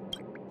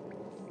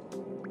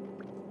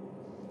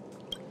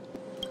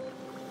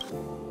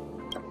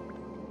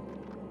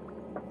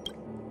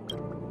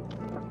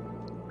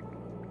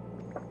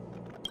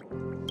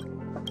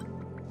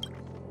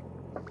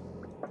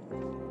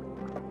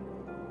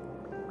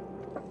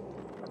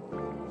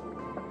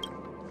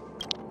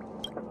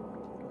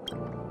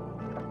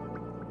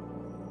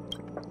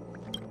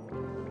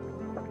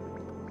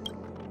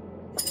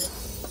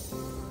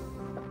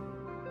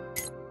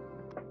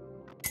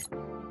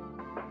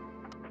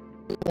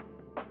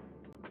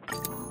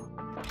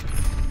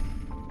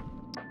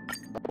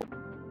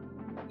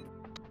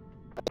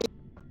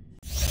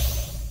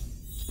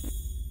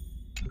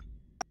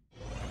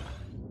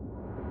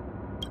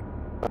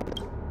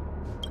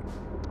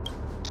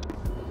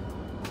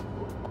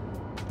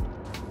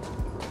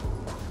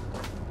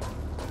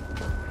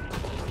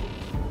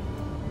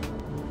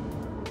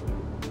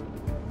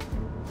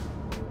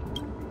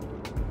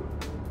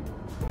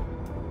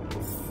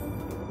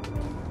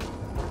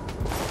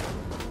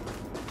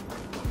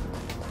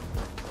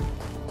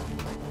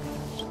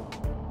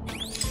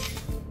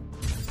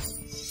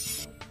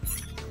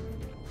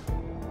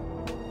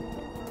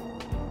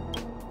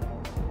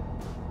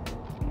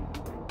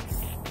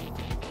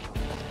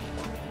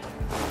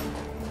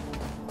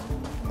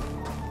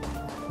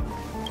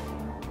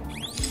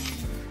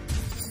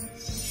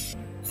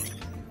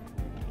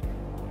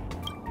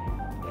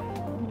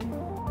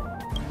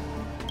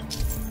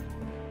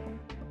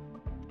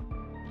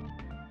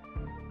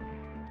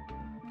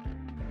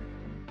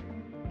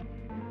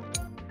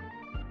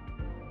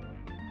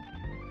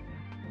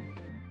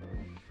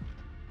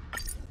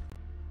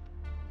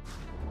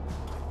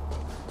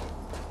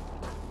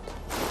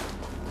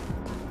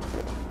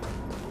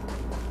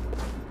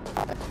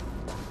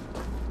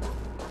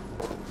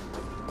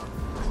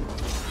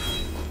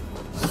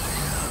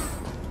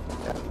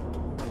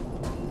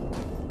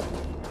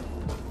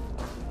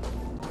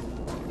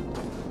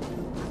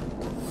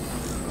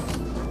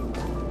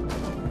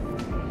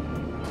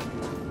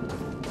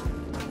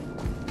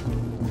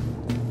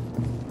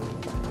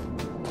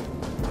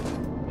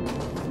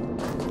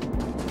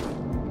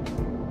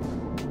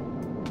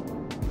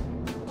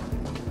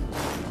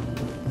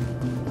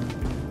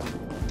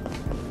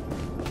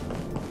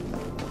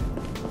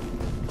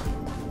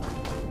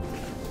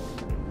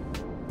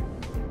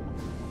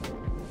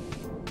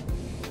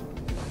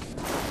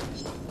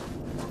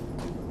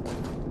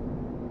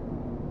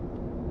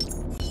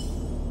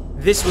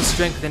 This will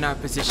strengthen our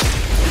position.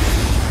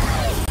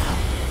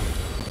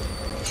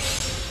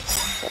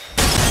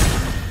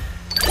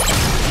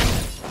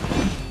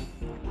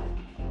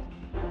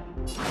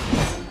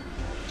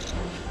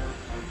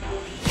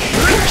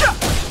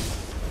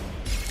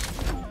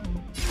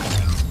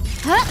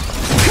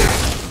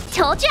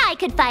 Told you I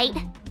could fight.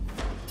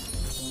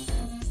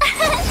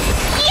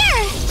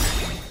 Here!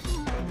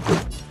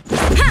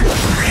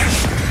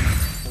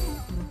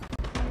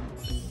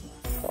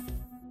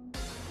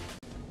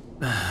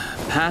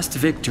 Past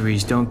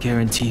victories don't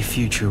guarantee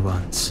future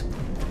ones.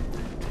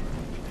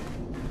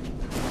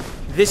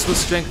 This will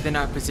strengthen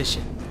our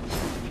position.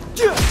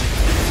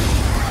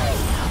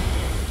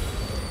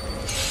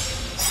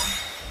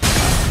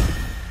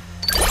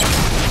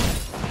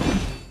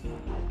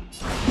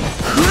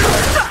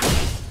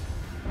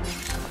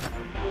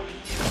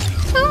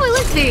 Oh,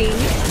 let's see.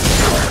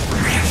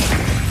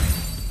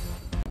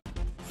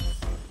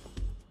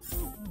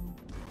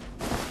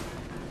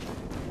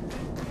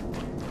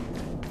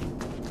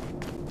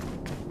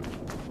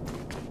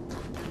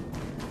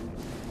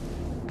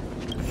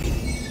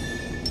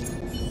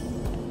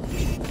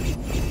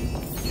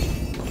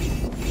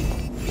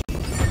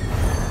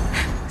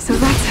 So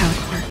that's how it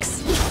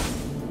works.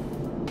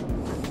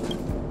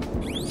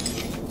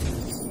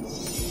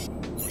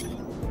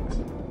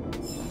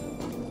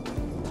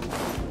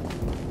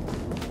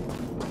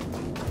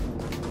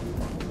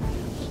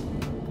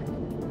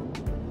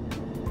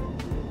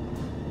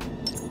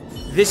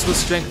 This will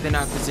strengthen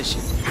our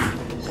position.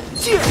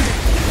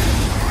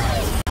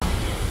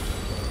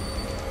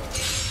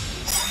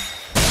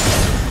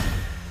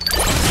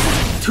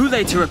 Too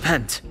late to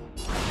repent.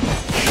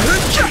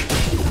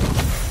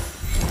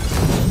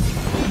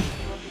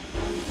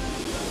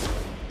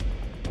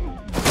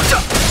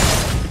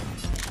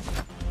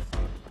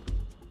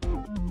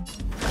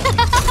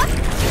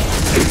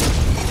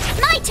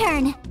 My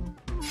turn.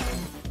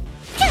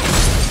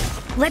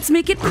 Let's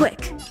make it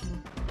quick.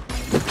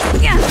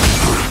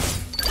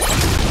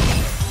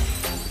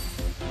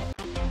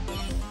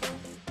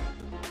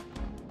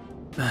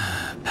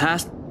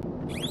 Past.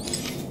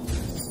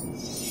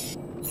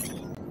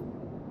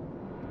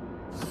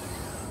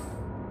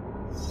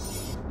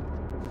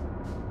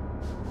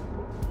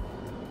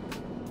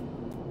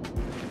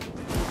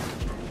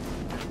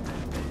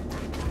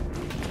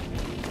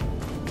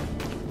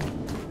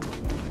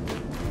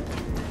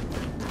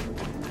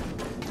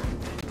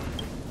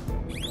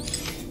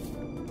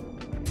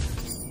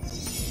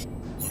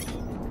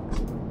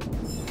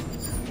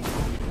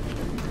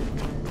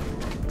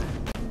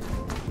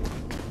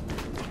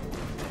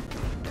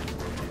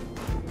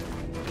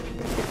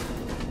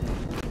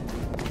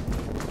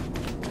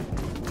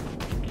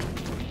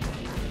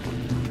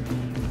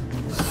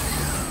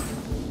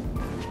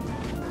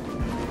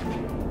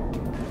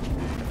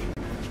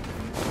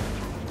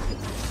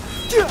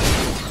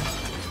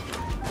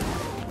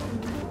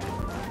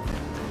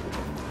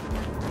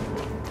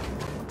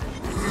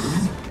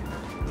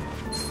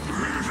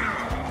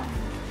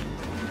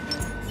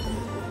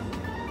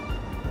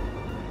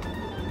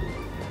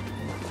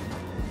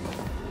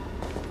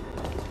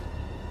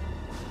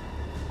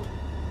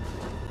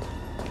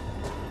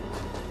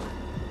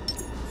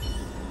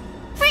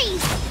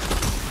 Freeze!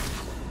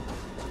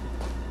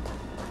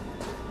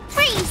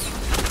 Freeze!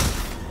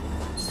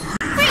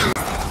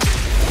 Freeze!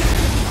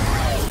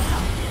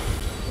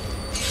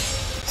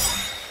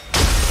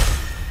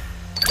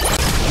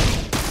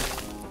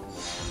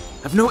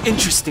 I've no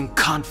interest in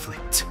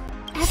conflict.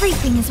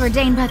 Everything is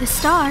ordained by the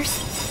stars.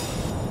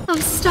 Oh,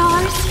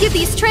 stars, give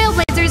these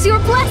trailblazers your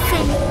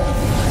blessing!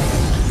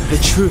 The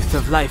truth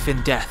of life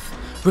and death,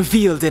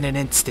 revealed in an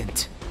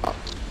instant.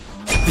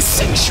 The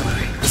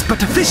sanctuary is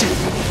but a vision.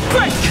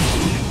 Break!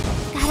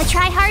 Gotta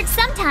try hard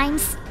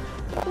sometimes.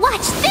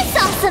 Watch this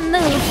awesome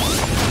move!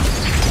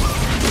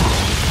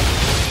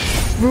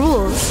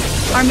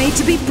 Rules are made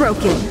to be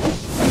broken.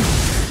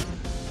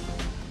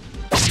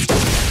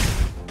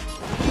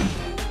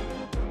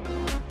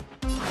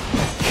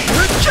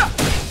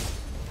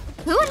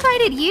 Who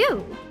invited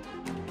you?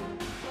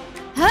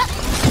 Huh?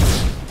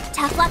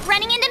 Tough luck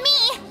running into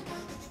me!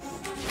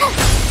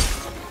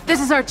 This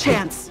is our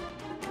chance.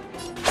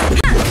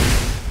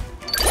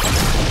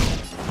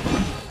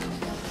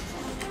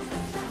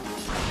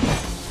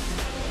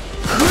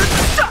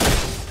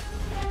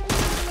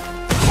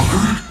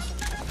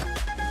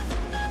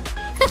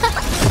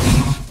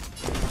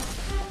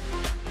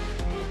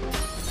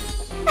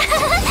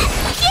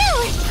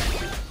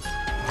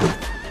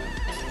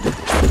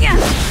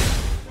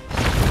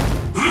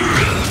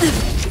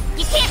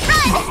 You can't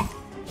run!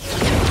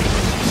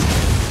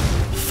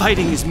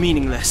 Fighting is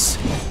meaningless.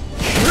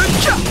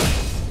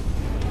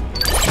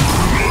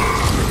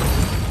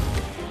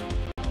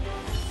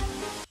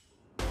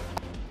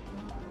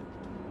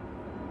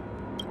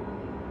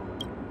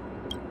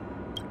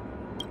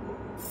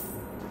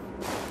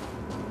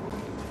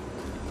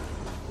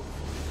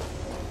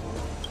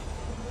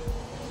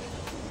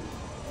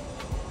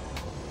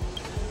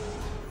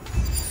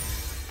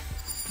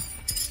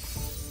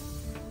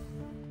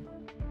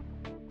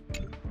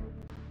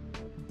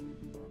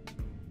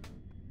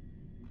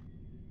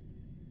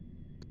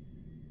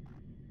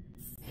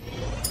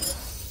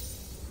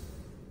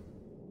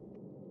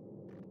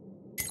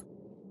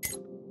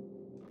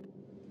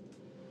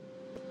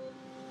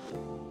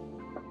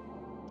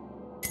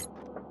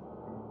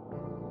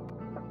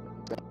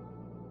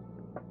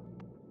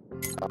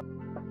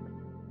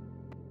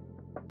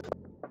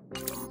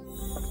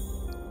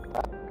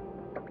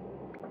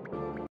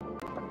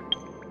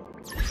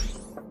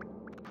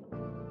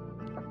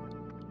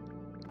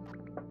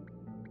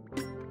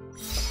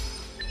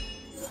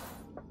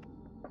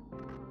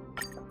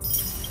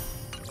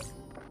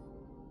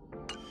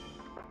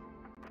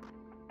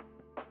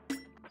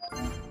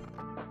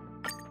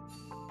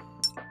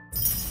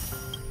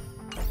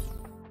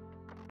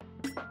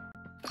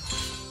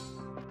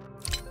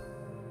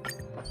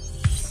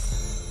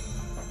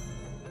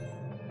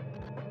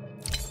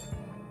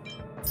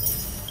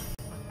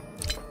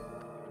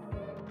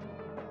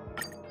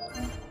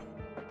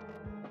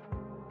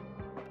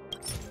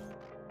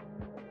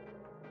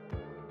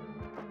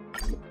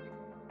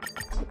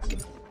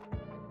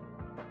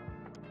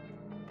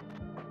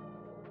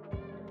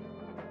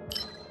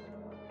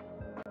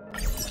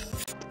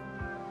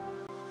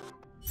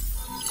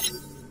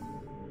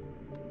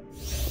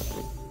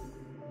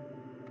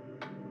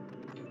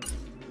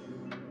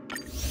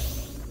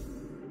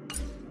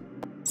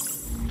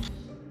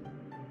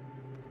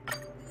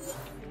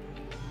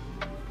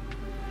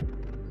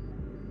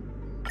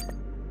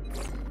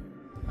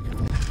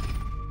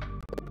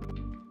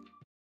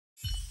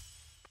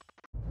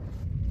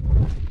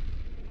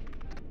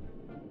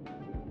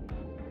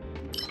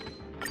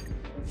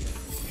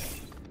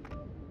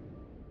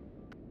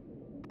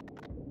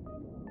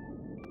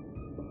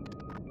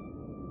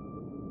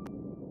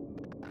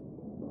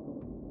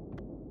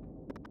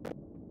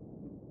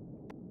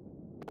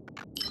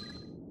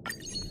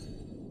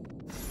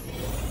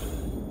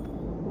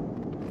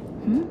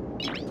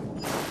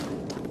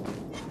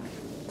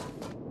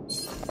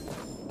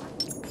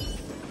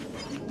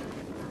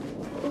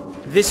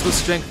 This will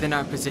strengthen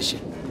our position.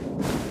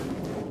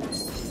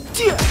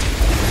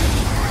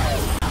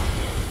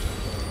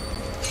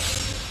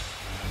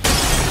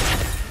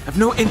 I've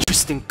no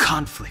interest in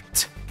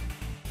conflict.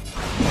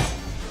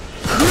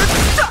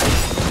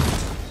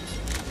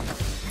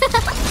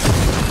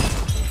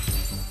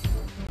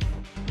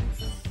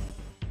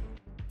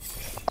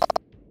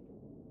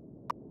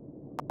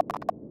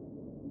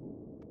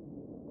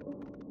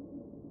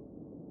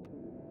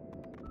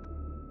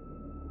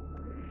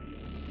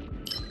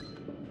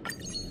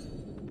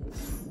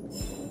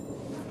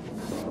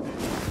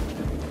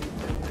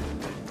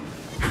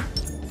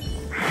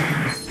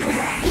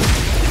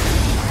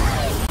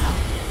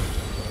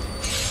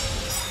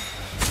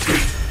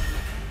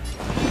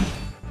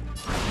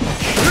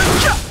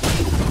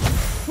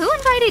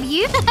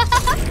 You?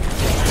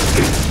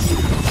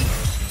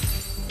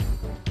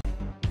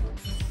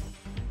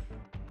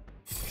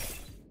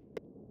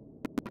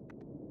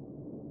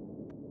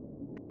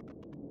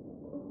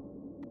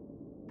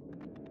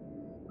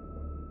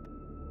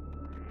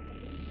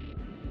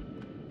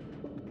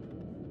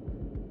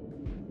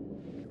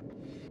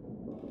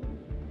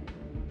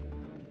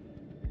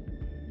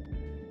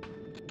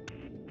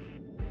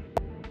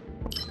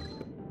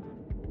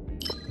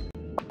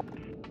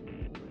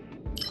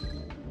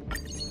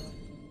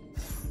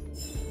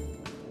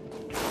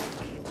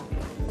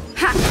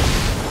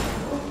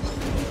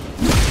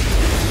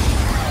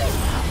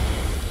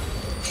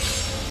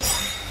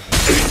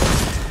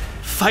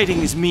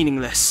 Fighting is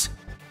meaningless.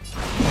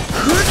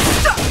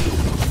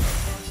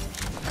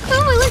 Who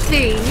will it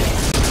be?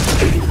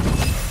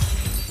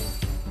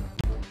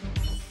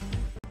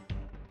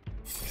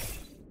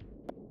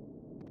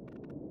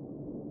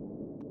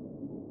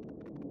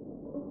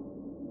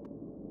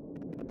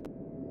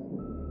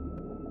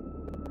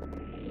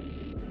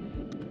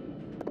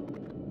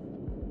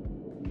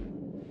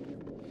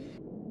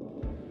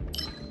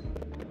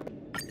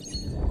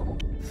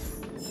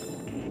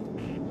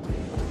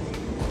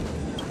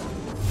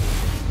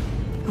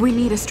 We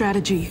need a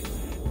strategy.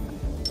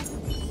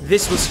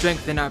 This will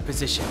strengthen our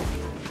position.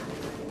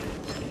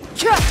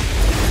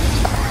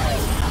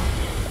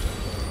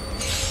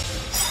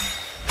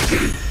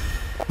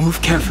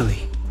 Move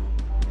carefully.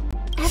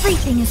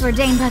 Everything is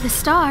ordained by the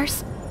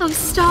stars. Those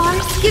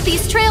stars, give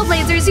these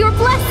trailblazers your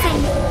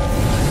blessing.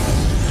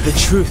 The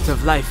truth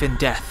of life and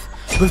death.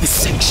 Well, the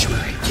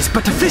sanctuary is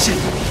but a vision.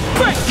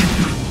 Break!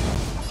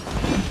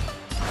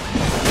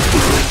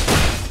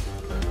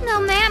 No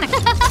man.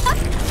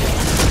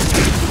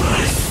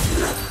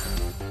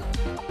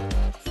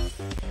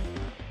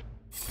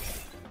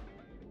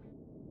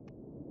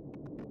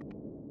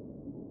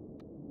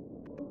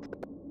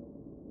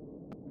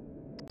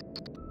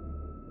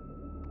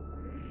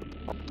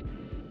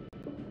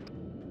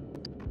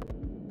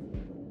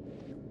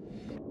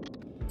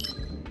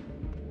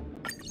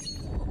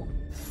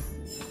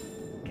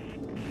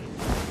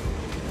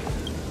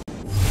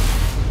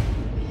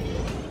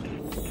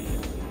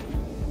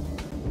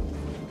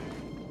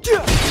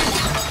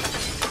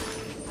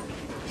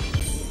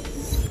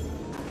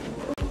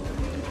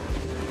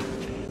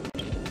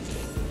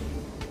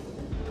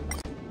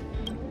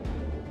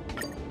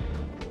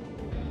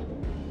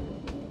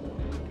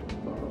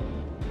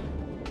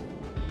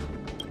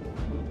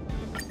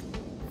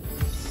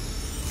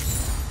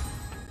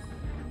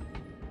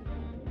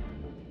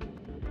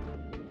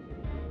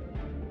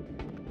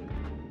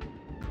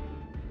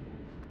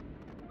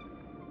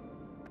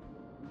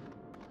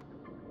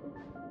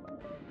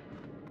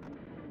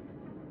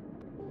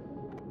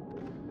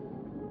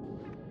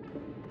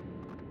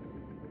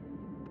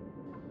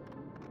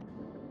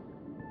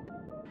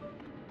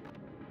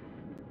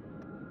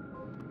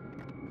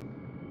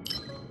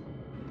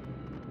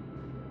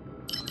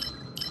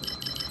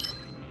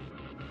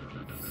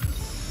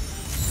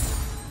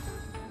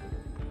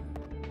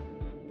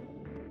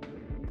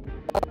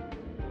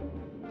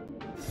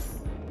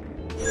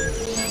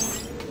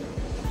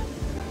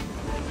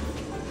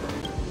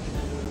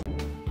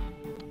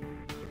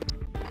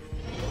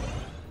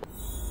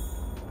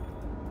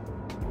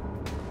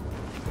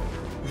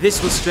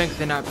 This will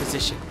strengthen our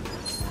position.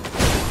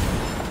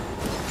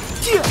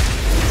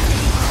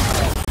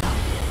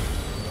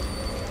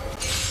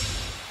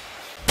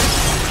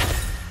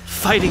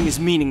 Fighting is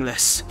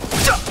meaningless.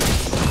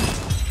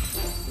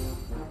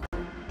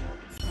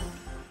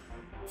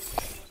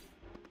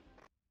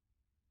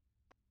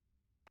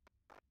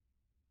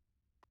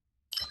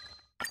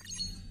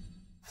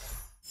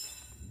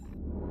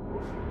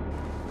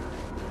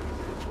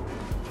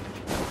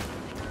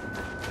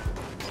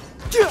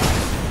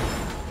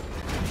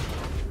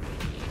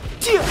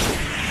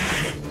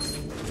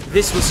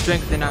 This will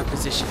strengthen our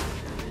position.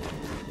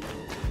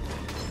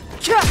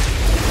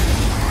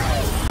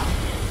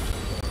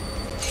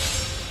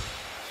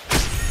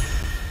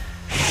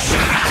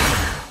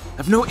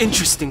 I've no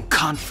interest in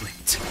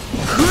conflict.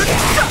 Who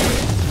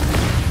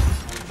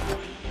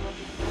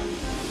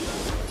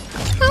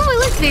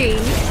will it be?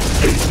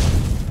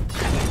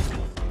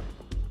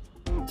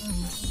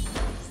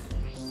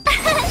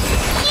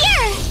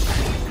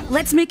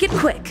 Let's make it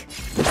quick.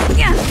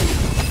 Yeah.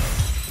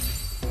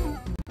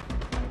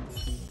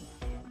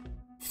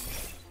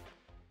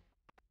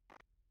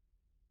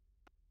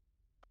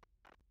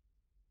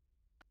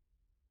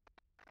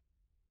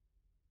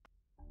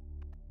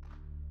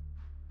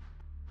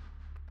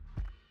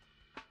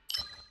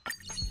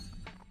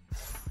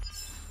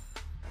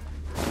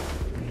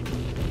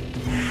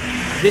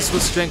 This will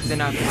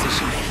strengthen our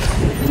position.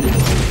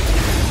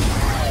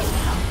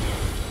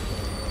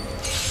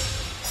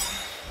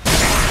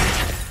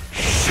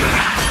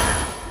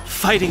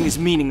 Fighting is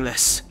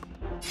meaningless.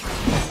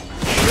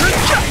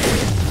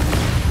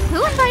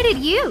 Who invited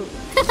you?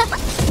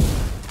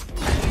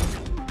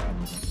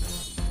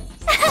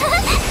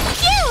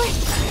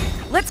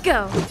 Cute! Let's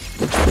go.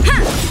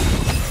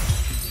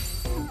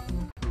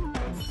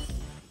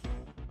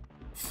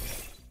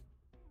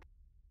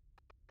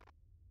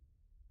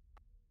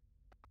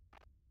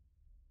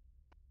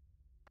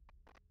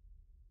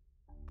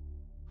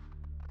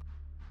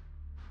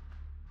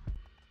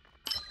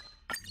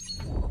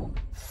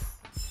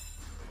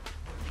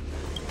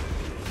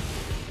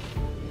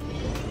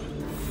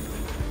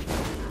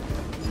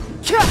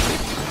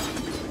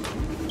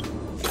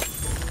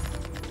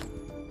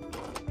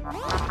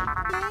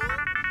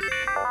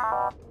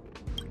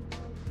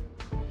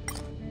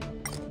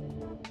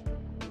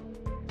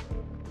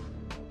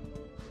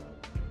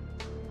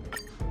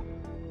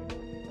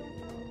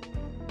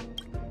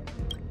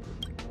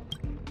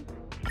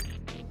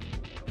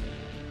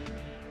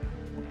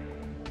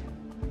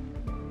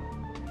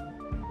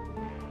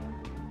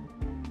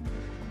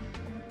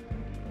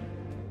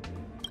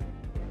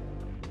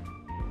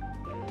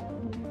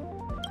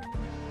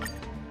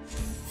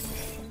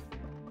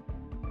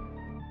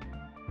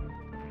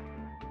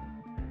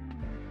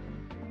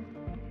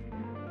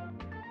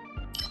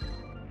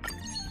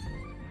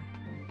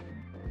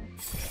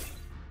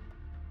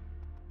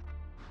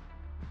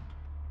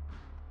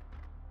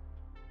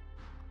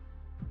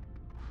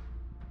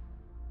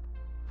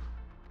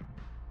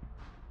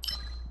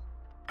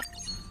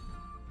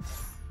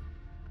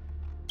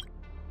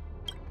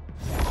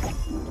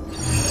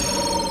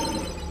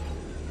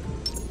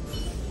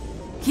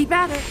 Keep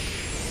at it.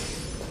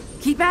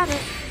 Keep at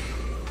it.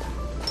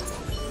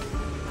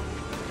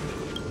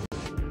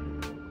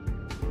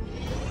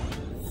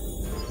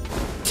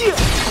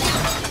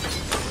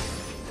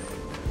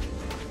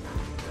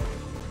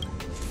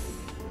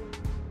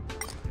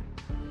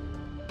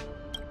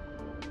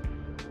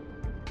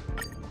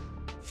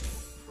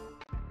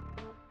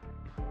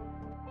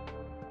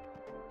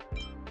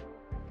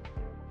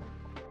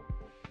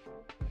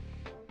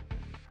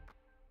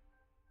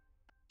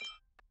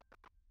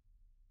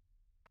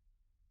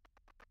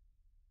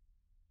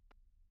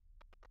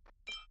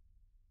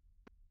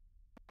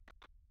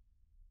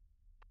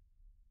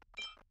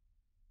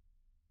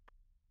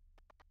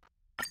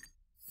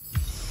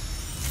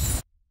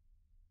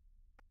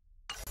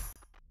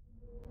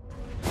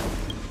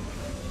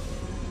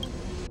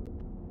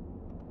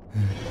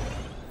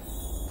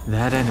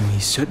 That enemy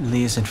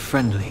certainly isn't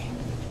friendly.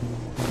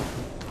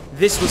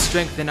 This will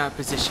strengthen our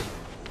position.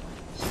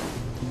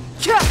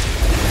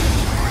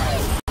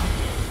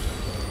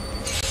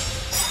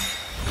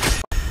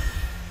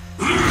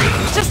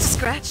 Just a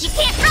scratch. You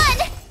can't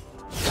run!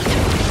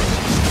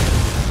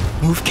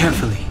 Move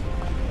carefully.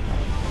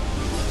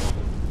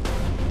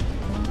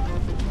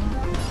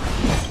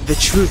 The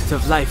truth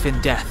of life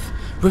and death.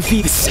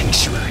 Reveal the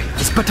sanctuary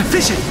is but a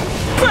vision.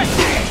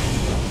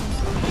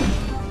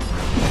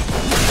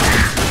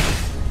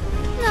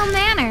 No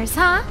manners,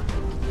 huh?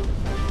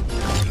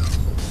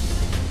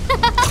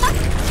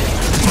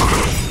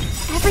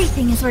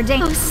 Everything is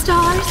ordained. Oh,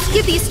 stars,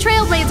 give these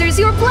trailblazers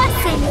your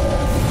blessing!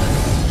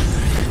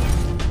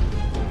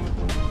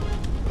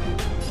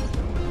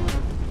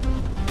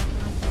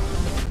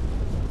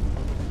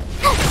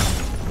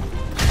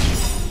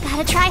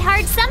 Gotta try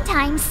hard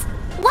sometimes.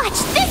 Watch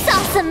this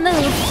awesome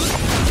move!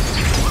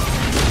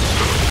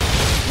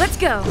 Let's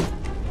go.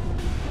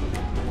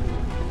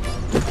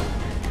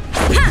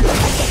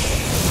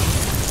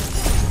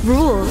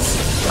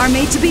 Rules are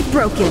made to be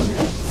broken.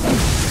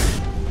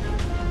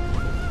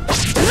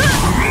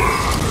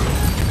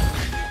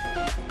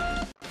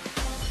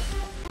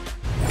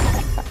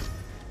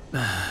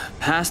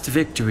 Past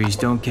victories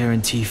don't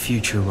guarantee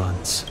future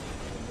ones.